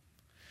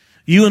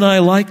 You and I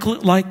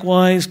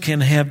likewise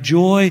can have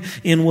joy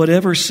in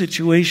whatever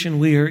situation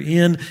we are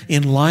in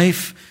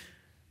life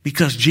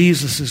because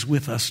Jesus is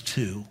with us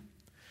too.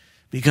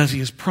 Because he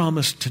has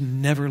promised to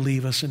never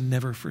leave us and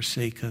never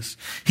forsake us.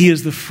 He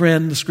is the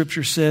friend, the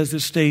scripture says,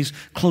 that stays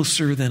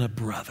closer than a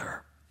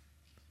brother.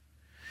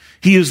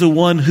 He is the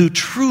one who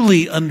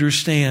truly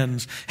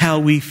understands how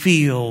we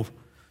feel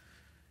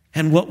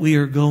and what we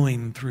are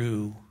going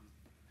through.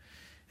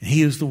 And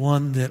he is the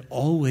one that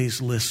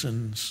always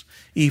listens,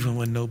 even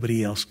when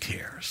nobody else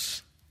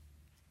cares.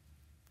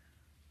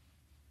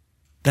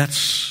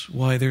 That's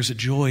why there's a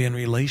joy in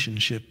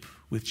relationship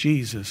with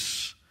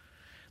Jesus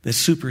that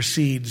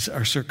supersedes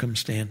our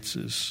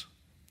circumstances.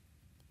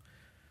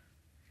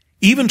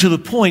 Even to the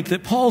point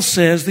that Paul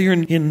says there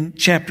in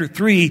chapter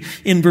 3,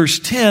 in verse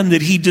 10,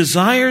 that he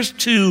desires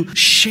to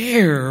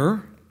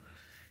share,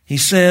 he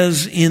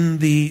says, in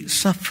the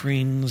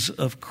sufferings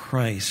of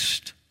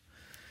Christ,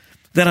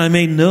 that I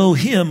may know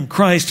him,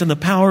 Christ, and the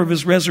power of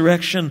his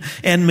resurrection,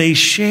 and may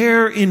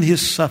share in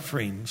his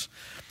sufferings.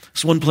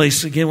 It's one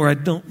place, again, where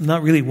I'm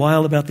not really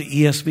wild about the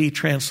ESV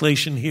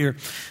translation here.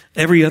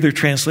 Every other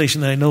translation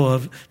that I know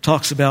of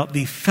talks about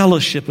the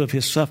fellowship of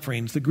his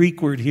sufferings. The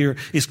Greek word here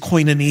is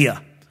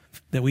koinonia,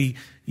 that we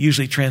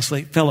usually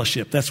translate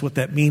fellowship. That's what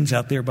that means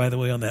out there, by the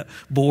way, on that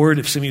board.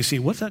 If some of you see,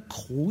 what's that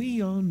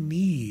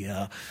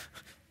koinonia?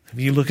 If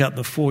you look out in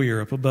the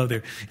foyer up above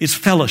there, it's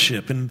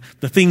fellowship. And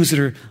the things that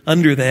are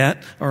under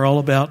that are all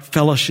about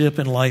fellowship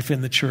and life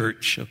in the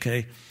church,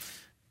 okay?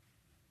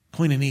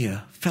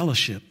 Koinonia,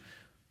 fellowship.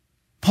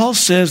 Paul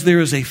says there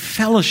is a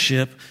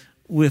fellowship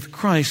with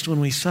Christ when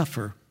we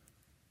suffer.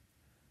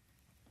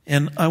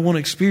 And I want to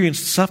experience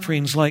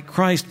sufferings like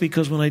Christ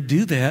because when I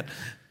do that,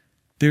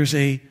 there's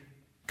a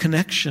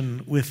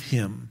connection with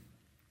him.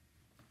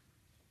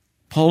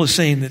 Paul is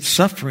saying that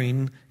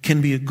suffering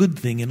can be a good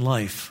thing in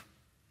life.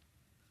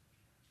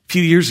 A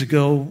few years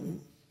ago,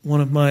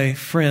 one of my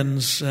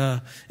friends,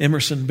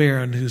 Emerson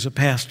Barron, who's a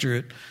pastor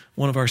at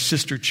one of our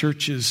sister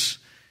churches,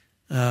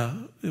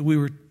 we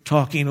were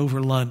talking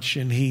over lunch,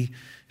 and he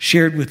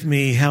shared with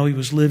me how he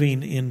was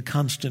living in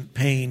constant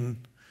pain,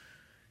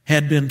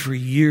 had been for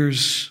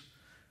years,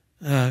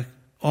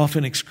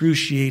 often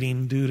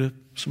excruciating due to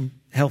some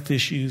health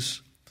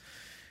issues.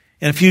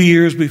 And a few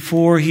years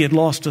before, he had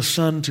lost a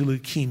son to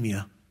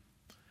leukemia.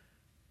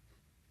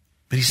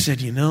 But he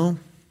said,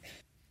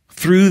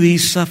 through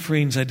these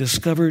sufferings, I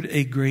discovered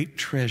a great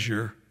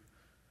treasure,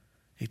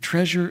 a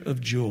treasure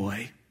of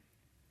joy.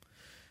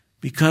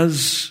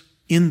 Because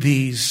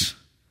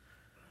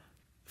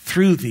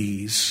through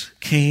these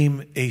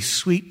came a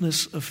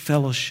sweetness of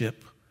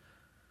fellowship,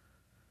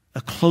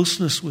 a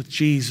closeness with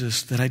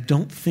Jesus that I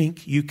don't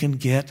think you can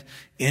get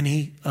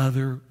any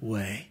other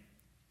way.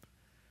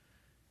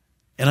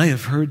 And I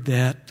have heard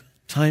that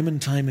time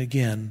and time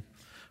again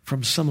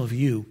from some of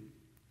you.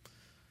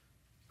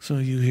 Some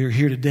of you who are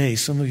here today,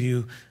 some of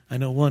you I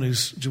know one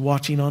who's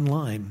watching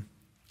online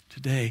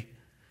today.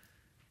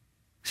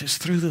 He says,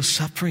 through those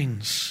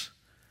sufferings,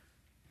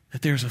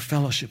 that there's a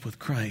fellowship with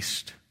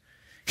Christ.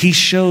 He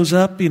shows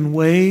up in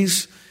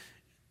ways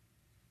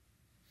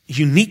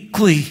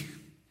uniquely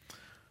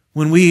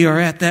when we are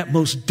at that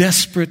most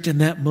desperate and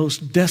that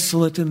most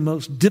desolate and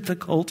most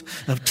difficult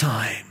of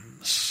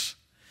times.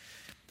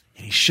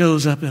 And he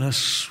shows up in a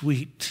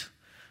sweet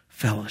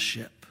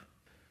fellowship.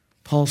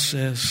 Paul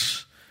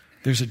says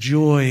there's a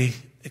joy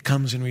that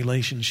comes in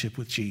relationship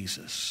with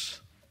Jesus.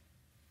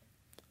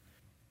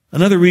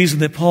 Another reason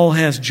that Paul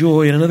has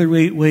joy, and another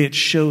way it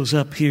shows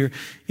up here,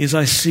 is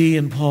I see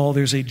in Paul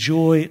there's a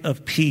joy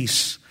of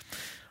peace.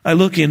 I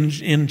look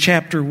in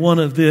chapter 1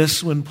 of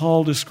this when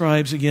Paul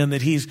describes again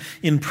that he's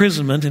in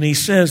imprisonment, and he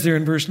says there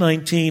in verse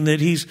 19 that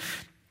he's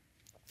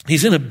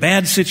in a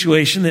bad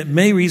situation that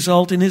may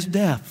result in his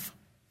death.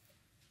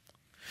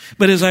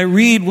 But as I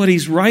read what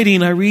he's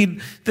writing, I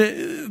read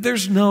that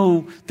there's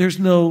no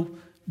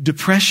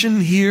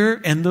depression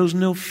here, and there's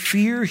no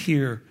fear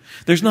here.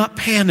 There's not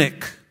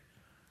panic.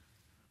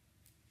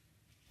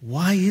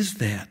 Why is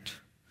that?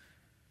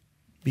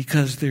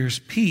 Because there's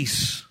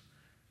peace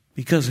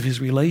because of his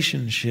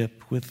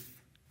relationship with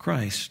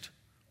Christ.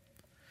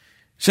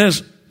 It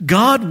says,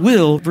 God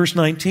will, verse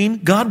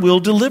 19, God will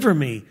deliver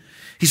me.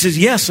 He says,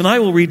 yes, and I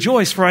will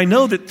rejoice, for I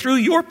know that through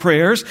your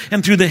prayers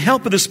and through the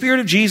help of the Spirit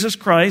of Jesus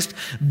Christ,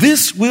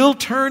 this will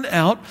turn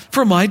out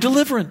for my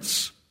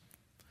deliverance.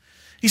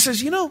 He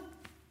says,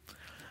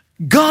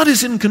 God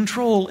is in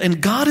control,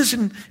 and God is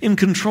in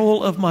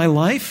control of my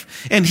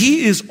life, and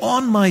He is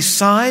on my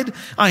side.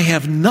 I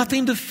have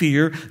nothing to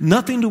fear,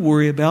 nothing to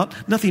worry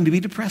about, nothing to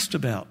be depressed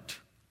about.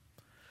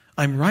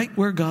 I'm right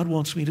where God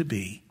wants me to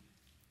be.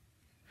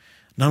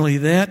 Not only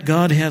that,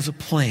 God has a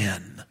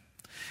plan,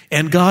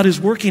 and God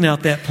is working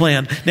out that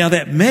plan. Now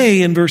that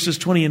may, in verses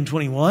 20 and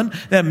 21,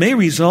 that may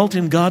result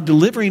in God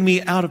delivering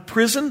me out of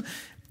prison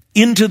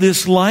into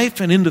this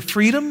life and into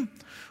freedom.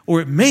 Or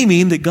it may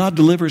mean that God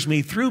delivers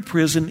me through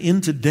prison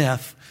into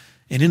death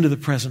and into the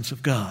presence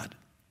of God.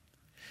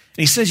 And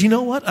he says, you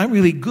know what? I'm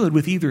really good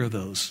with either of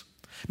those.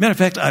 Matter of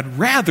fact, I'd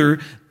rather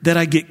that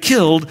I get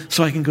killed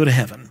so I can go to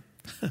heaven.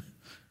 He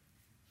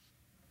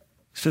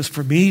says,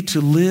 for me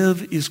to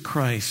live is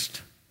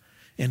Christ,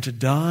 and to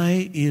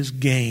die is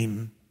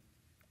gain.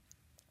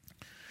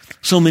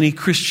 So many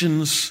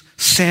Christians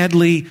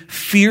sadly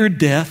fear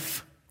death.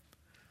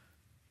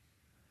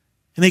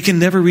 And they can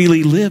never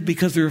really live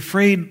because they're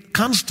afraid,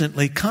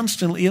 constantly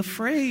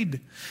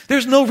afraid.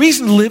 There's no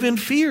reason to live in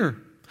fear.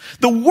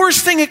 The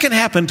worst thing that can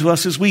happen to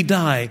us is we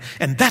die,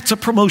 and that's a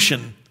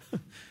promotion.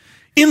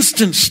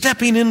 Instant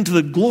stepping into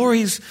the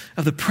glories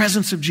of the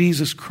presence of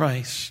Jesus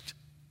Christ.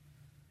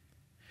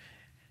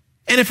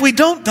 And if we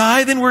don't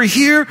die, then we're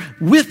here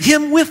with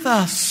Him with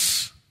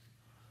us.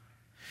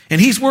 And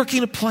He's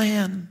working a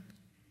plan.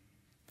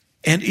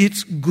 And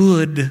it's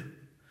good.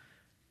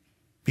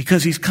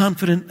 Because He's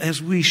confident,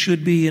 as we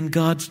should be, in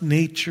God's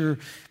nature.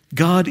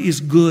 God is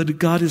good.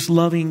 God is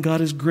loving.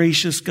 God is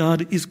gracious.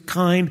 God is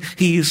kind.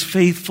 He is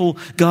faithful.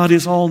 God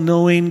is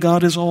all-knowing.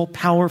 God is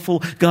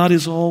all-powerful. God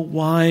is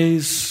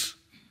all-wise.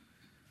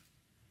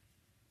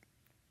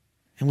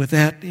 And with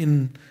that,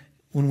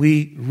 when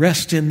we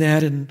rest in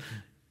that and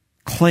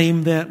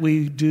claim that,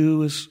 we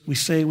do, as we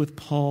say with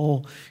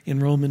Paul in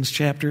Romans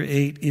chapter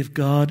 8, if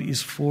God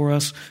is for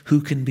us,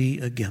 who can be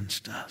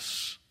against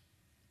us?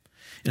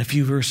 And a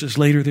few verses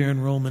later there in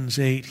Romans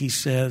 8, he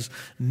says,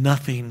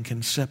 nothing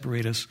can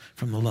separate us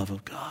from the love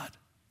of God.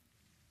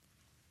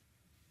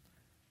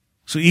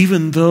 So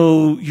even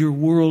though your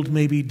world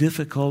may be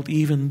difficult,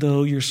 even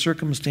though your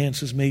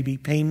circumstances may be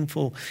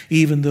painful,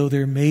 even though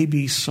there may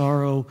be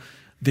sorrow,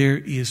 there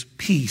is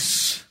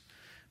peace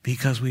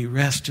because we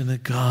rest in a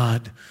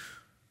God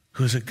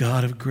who is a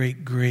God of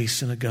great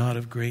grace and a God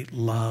of great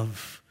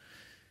love,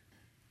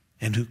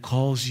 and who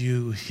calls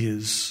you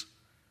His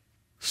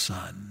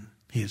son,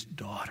 His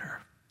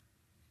daughter.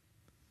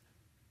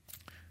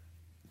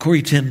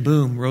 Corrie ten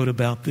Boom wrote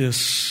about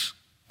this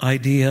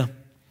idea.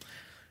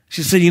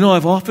 She said,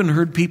 I've often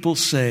heard people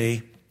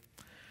say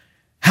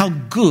how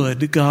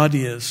good God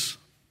is.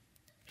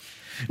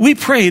 We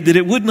prayed that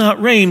it would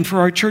not rain for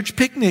our church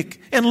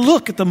picnic, and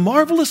look at the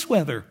marvelous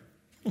weather.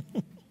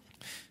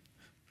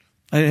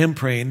 I am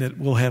praying that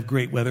we'll have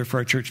great weather for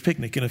our church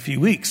picnic in a few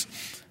weeks.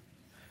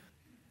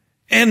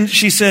 And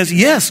she says,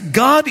 yes,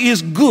 God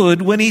is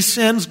good when He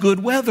sends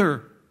good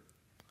weather.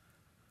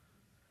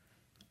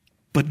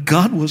 But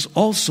God was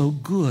also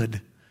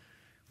good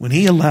when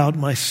He allowed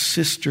my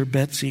sister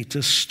Betsy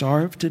to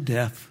starve to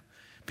death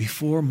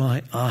before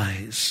my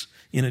eyes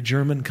in a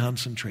German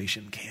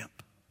concentration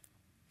camp.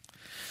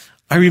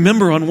 I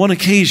remember on one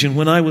occasion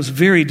when I was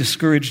very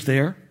discouraged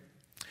there,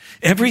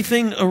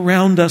 everything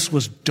around us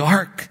was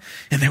dark,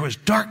 and there was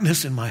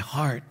darkness in my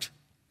heart.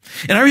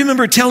 And I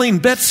remember telling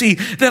Betsy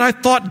that I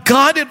thought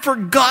God had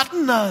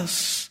forgotten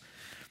us.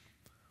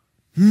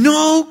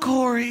 No,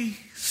 Corrie,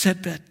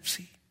 said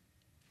Betsy.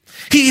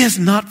 He has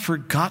not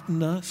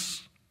forgotten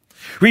us.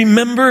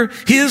 Remember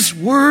His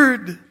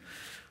word.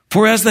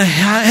 For as the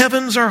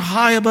heavens are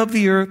high above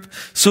the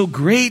earth, so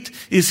great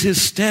is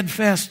his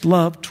steadfast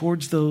love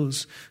towards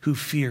those who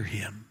fear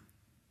him.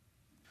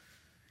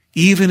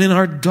 Even in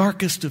our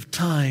darkest of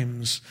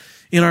times,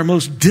 in our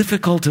most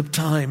difficult of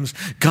times,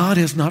 God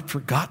has not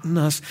forgotten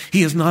us.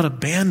 He has not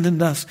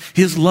abandoned us.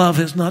 His love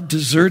has not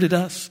deserted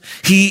us.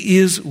 He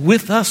is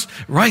with us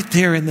right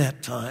there in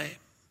that time.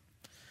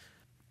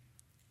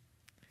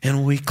 And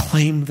when we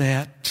claim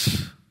that,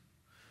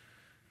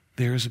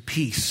 there is a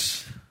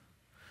peace,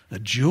 a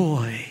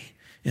joy,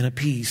 and a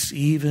peace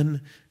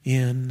even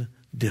in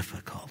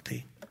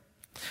difficulty.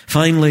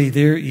 Finally,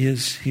 there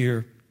is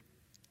here,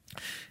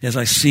 as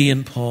I see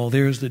in Paul,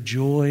 there is the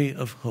joy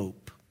of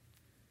hope.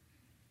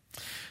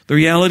 The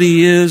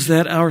reality is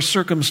that our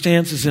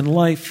circumstances in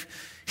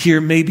life here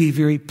may be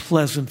very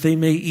pleasant. They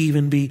may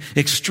even be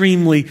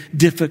extremely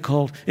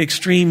difficult,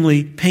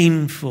 extremely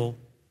painful.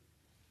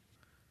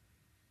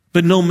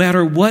 But no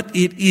matter what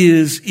it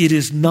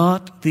is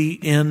not the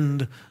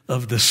end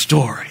of the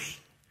story.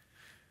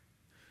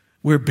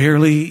 We're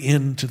barely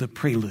into the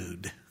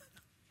prelude.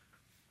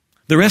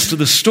 The rest of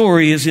the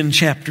story is in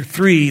chapter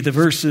 3, the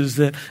verses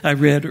that I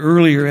read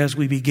earlier as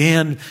we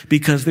began,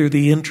 because they're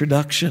the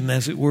introduction,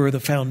 as it were, the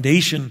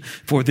foundation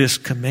for this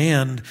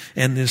command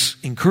and this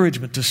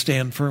encouragement to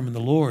stand firm in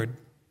the Lord.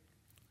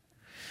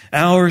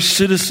 Our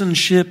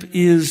citizenship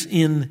is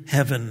in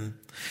heaven,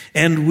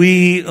 and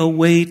we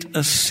await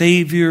a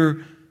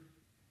Savior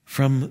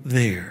from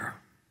there,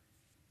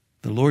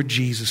 the Lord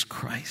Jesus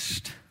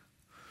Christ,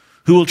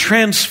 who will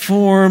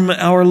transform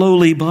our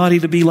lowly body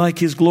to be like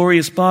his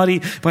glorious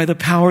body by the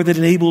power that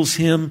enables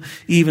him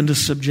even to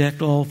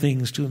subject all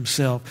things to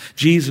himself.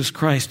 Jesus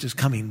Christ is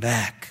coming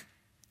back.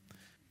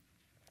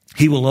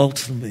 He will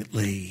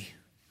ultimately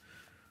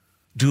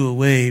do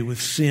away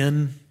with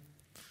sin,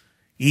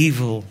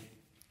 evil.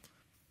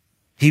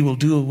 He will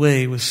do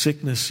away with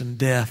sickness and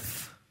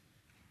death.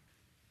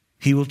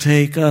 He will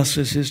take us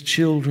as his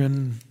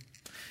children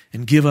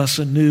and give us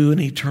a new and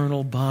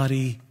eternal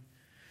body.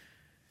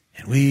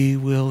 And we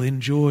will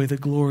enjoy the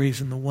glories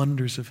and the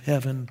wonders of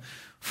heaven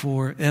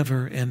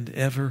forever and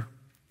ever.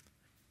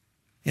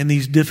 And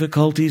these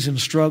difficulties and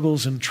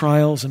struggles and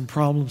trials and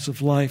problems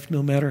of life,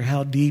 no matter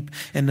how deep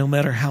and no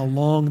matter how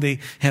long they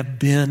have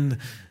been,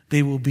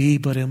 they will be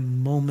but a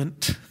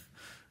moment.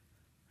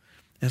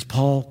 As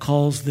Paul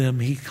calls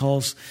them,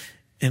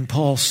 and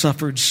Paul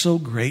suffered so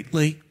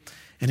greatly.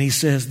 And he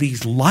says,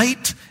 these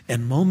light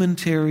and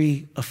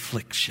momentary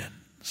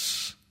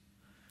afflictions,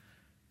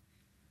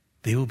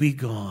 they will be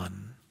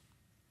gone.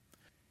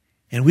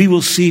 And we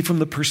will see from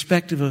the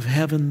perspective of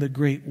heaven the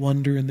great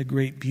wonder and the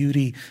great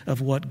beauty of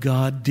what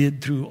God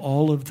did through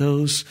all of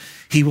those.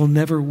 He will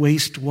never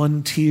waste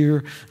one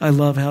tear. I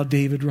love how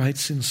David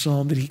writes in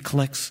Psalm that he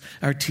collects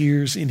our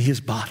tears in his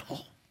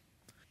bottle.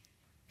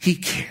 He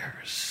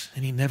cares,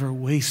 and he never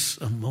wastes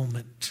a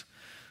moment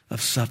of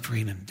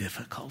suffering and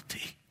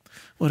difficulty.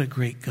 What a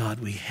great God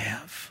we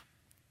have.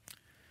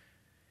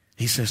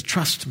 He says,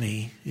 trust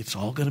me, it's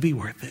all going to be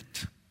worth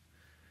it.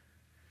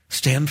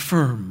 Stand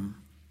firm.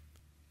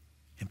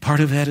 And part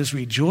of that is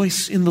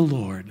rejoice in the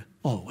Lord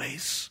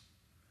always.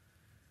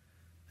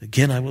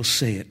 Again, I will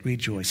say it,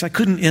 rejoice. I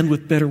couldn't end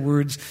with better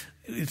words.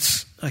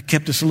 I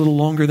kept this a little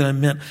longer than I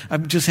meant. I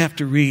just have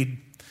to read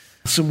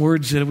some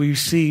words that we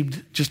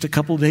received just a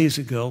couple days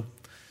ago.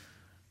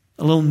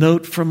 A little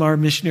note from our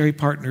missionary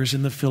partners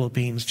in the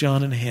Philippines,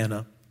 John and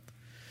Hannah.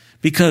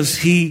 Because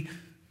he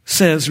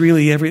says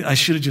really I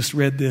should have just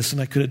read this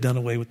and I could have done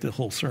away with the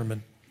whole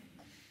sermon.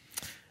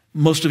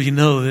 Most of you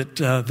know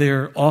that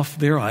they're off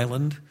their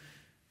island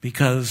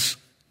because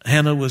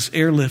Hannah was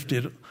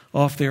airlifted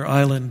off their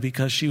island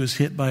because she was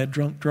hit by a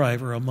drunk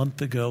driver a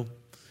month ago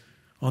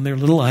on their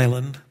little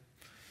island.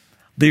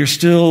 They are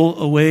still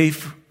away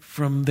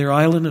from their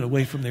island and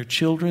away from their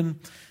children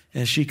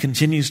as she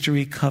continues to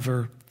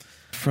recover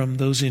from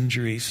those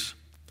injuries.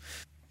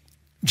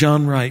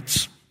 John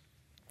writes,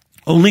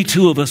 only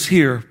 2 of us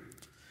here,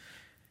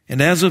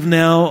 and as of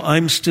now,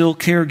 I'm still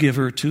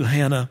caregiver to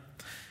Hannah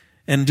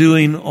and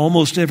doing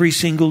almost every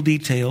single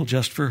detail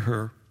just for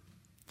her.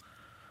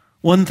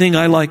 One thing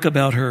I like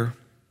about her,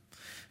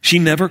 she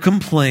never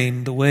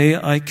complained the way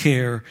I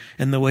care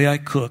and the way I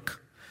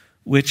cook,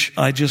 which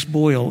I just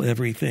boil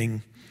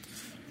everything.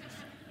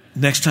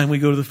 Next time we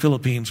go to the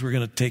Philippines, we're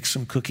going to take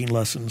some cooking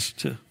lessons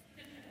to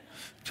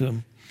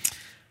them.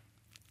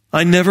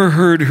 I never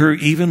heard her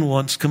even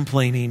once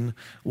complaining,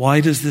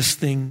 why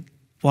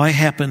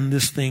happened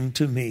this thing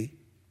to me?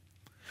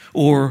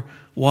 Or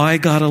why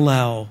God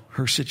allow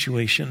her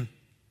situation?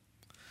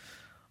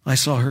 I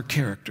saw her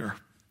character.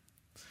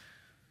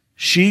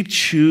 She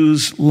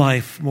chose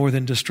life more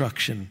than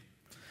destruction.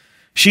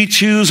 She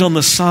chose on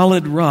the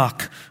solid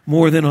rock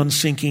more than on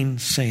sinking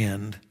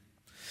sand.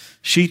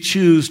 She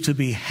chose to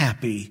be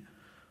happy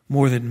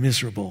more than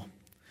miserable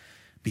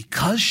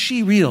because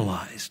she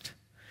realized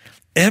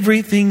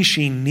everything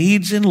she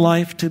needs in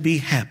life to be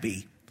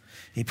happy.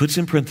 He puts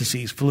in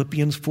parentheses,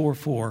 Philippians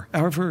 4:4,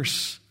 our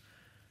verse.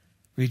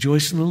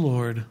 Rejoice in the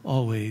Lord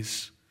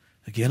always.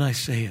 Again, I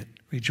say it,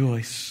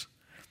 rejoice.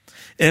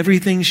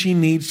 Everything she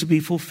needs to be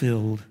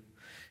fulfilled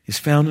is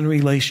found in a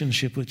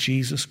relationship with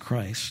Jesus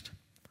Christ,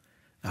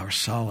 our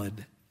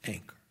solid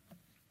anchor.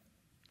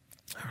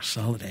 Our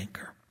solid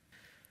anchor.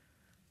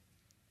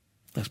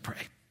 Let's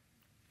pray.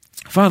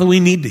 Father, we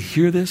need to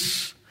hear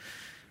this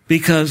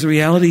because the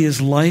reality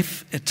is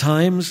life at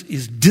times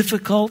is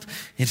difficult,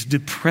 it's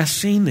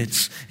depressing,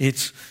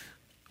 it's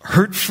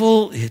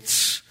hurtful,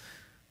 it's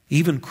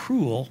even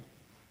cruel.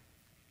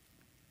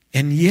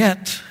 And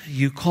yet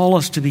you call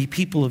us to be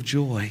people of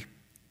joy.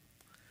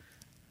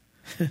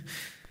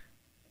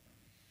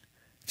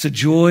 It's a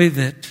joy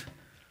that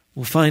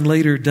we'll find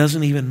later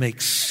doesn't even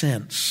make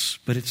sense,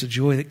 but it's a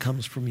joy that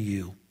comes from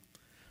you.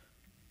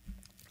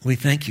 We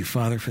thank you,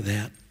 Father, for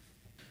that.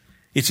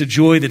 It's a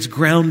joy that's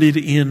grounded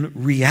in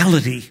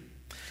reality,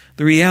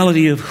 the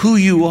reality of who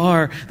you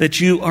are, that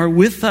you are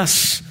with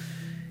us,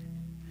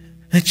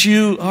 that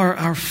you are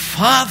our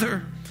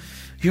Father,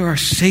 you are our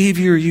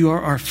Savior, you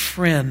are our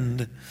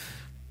friend.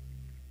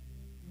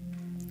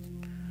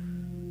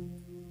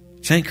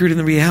 It's anchored in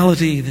the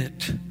reality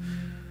that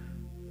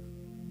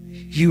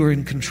you are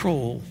in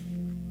control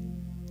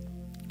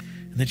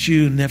and that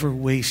you never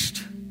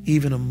waste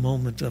even a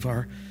moment of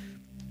our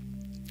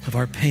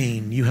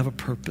pain. You have a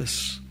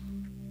purpose.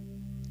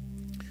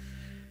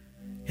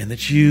 And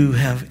that you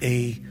have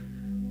a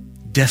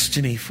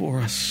destiny for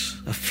us,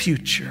 a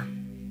future.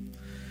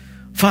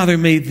 Father,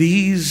 may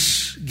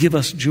these give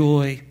us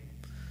joy,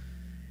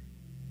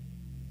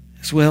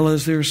 as well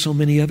as there are so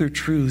many other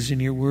truths in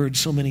your word,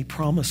 so many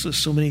promises,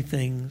 so many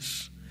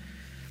things.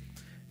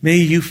 May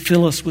you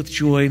fill us with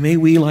joy. May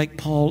we, like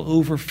Paul,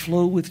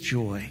 overflow with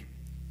joy.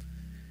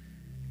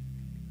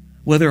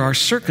 Whether our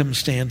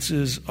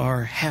circumstances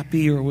are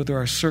happy or whether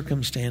our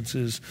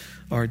circumstances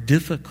are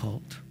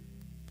difficult,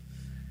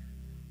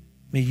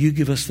 may you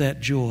give us that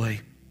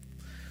joy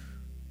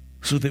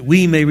so that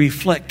we may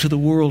reflect to the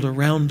world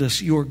around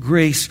us your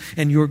grace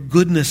and your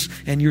goodness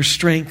and your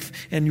strength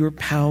and your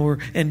power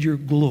and your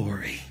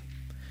glory.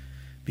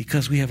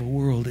 Because we have a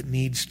world that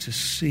needs to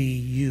see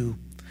you.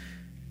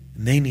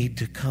 And they need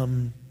to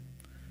come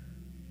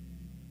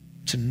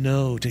to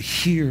know, to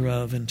hear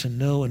of, and to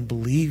know and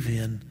believe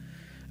in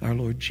our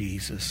Lord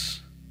Jesus,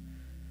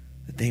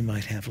 that they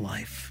might have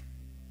life.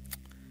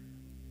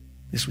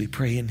 This we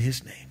pray in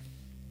his name.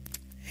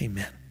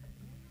 Amen.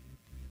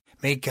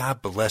 May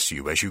God bless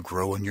you as you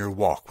grow in your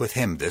walk with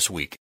him this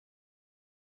week.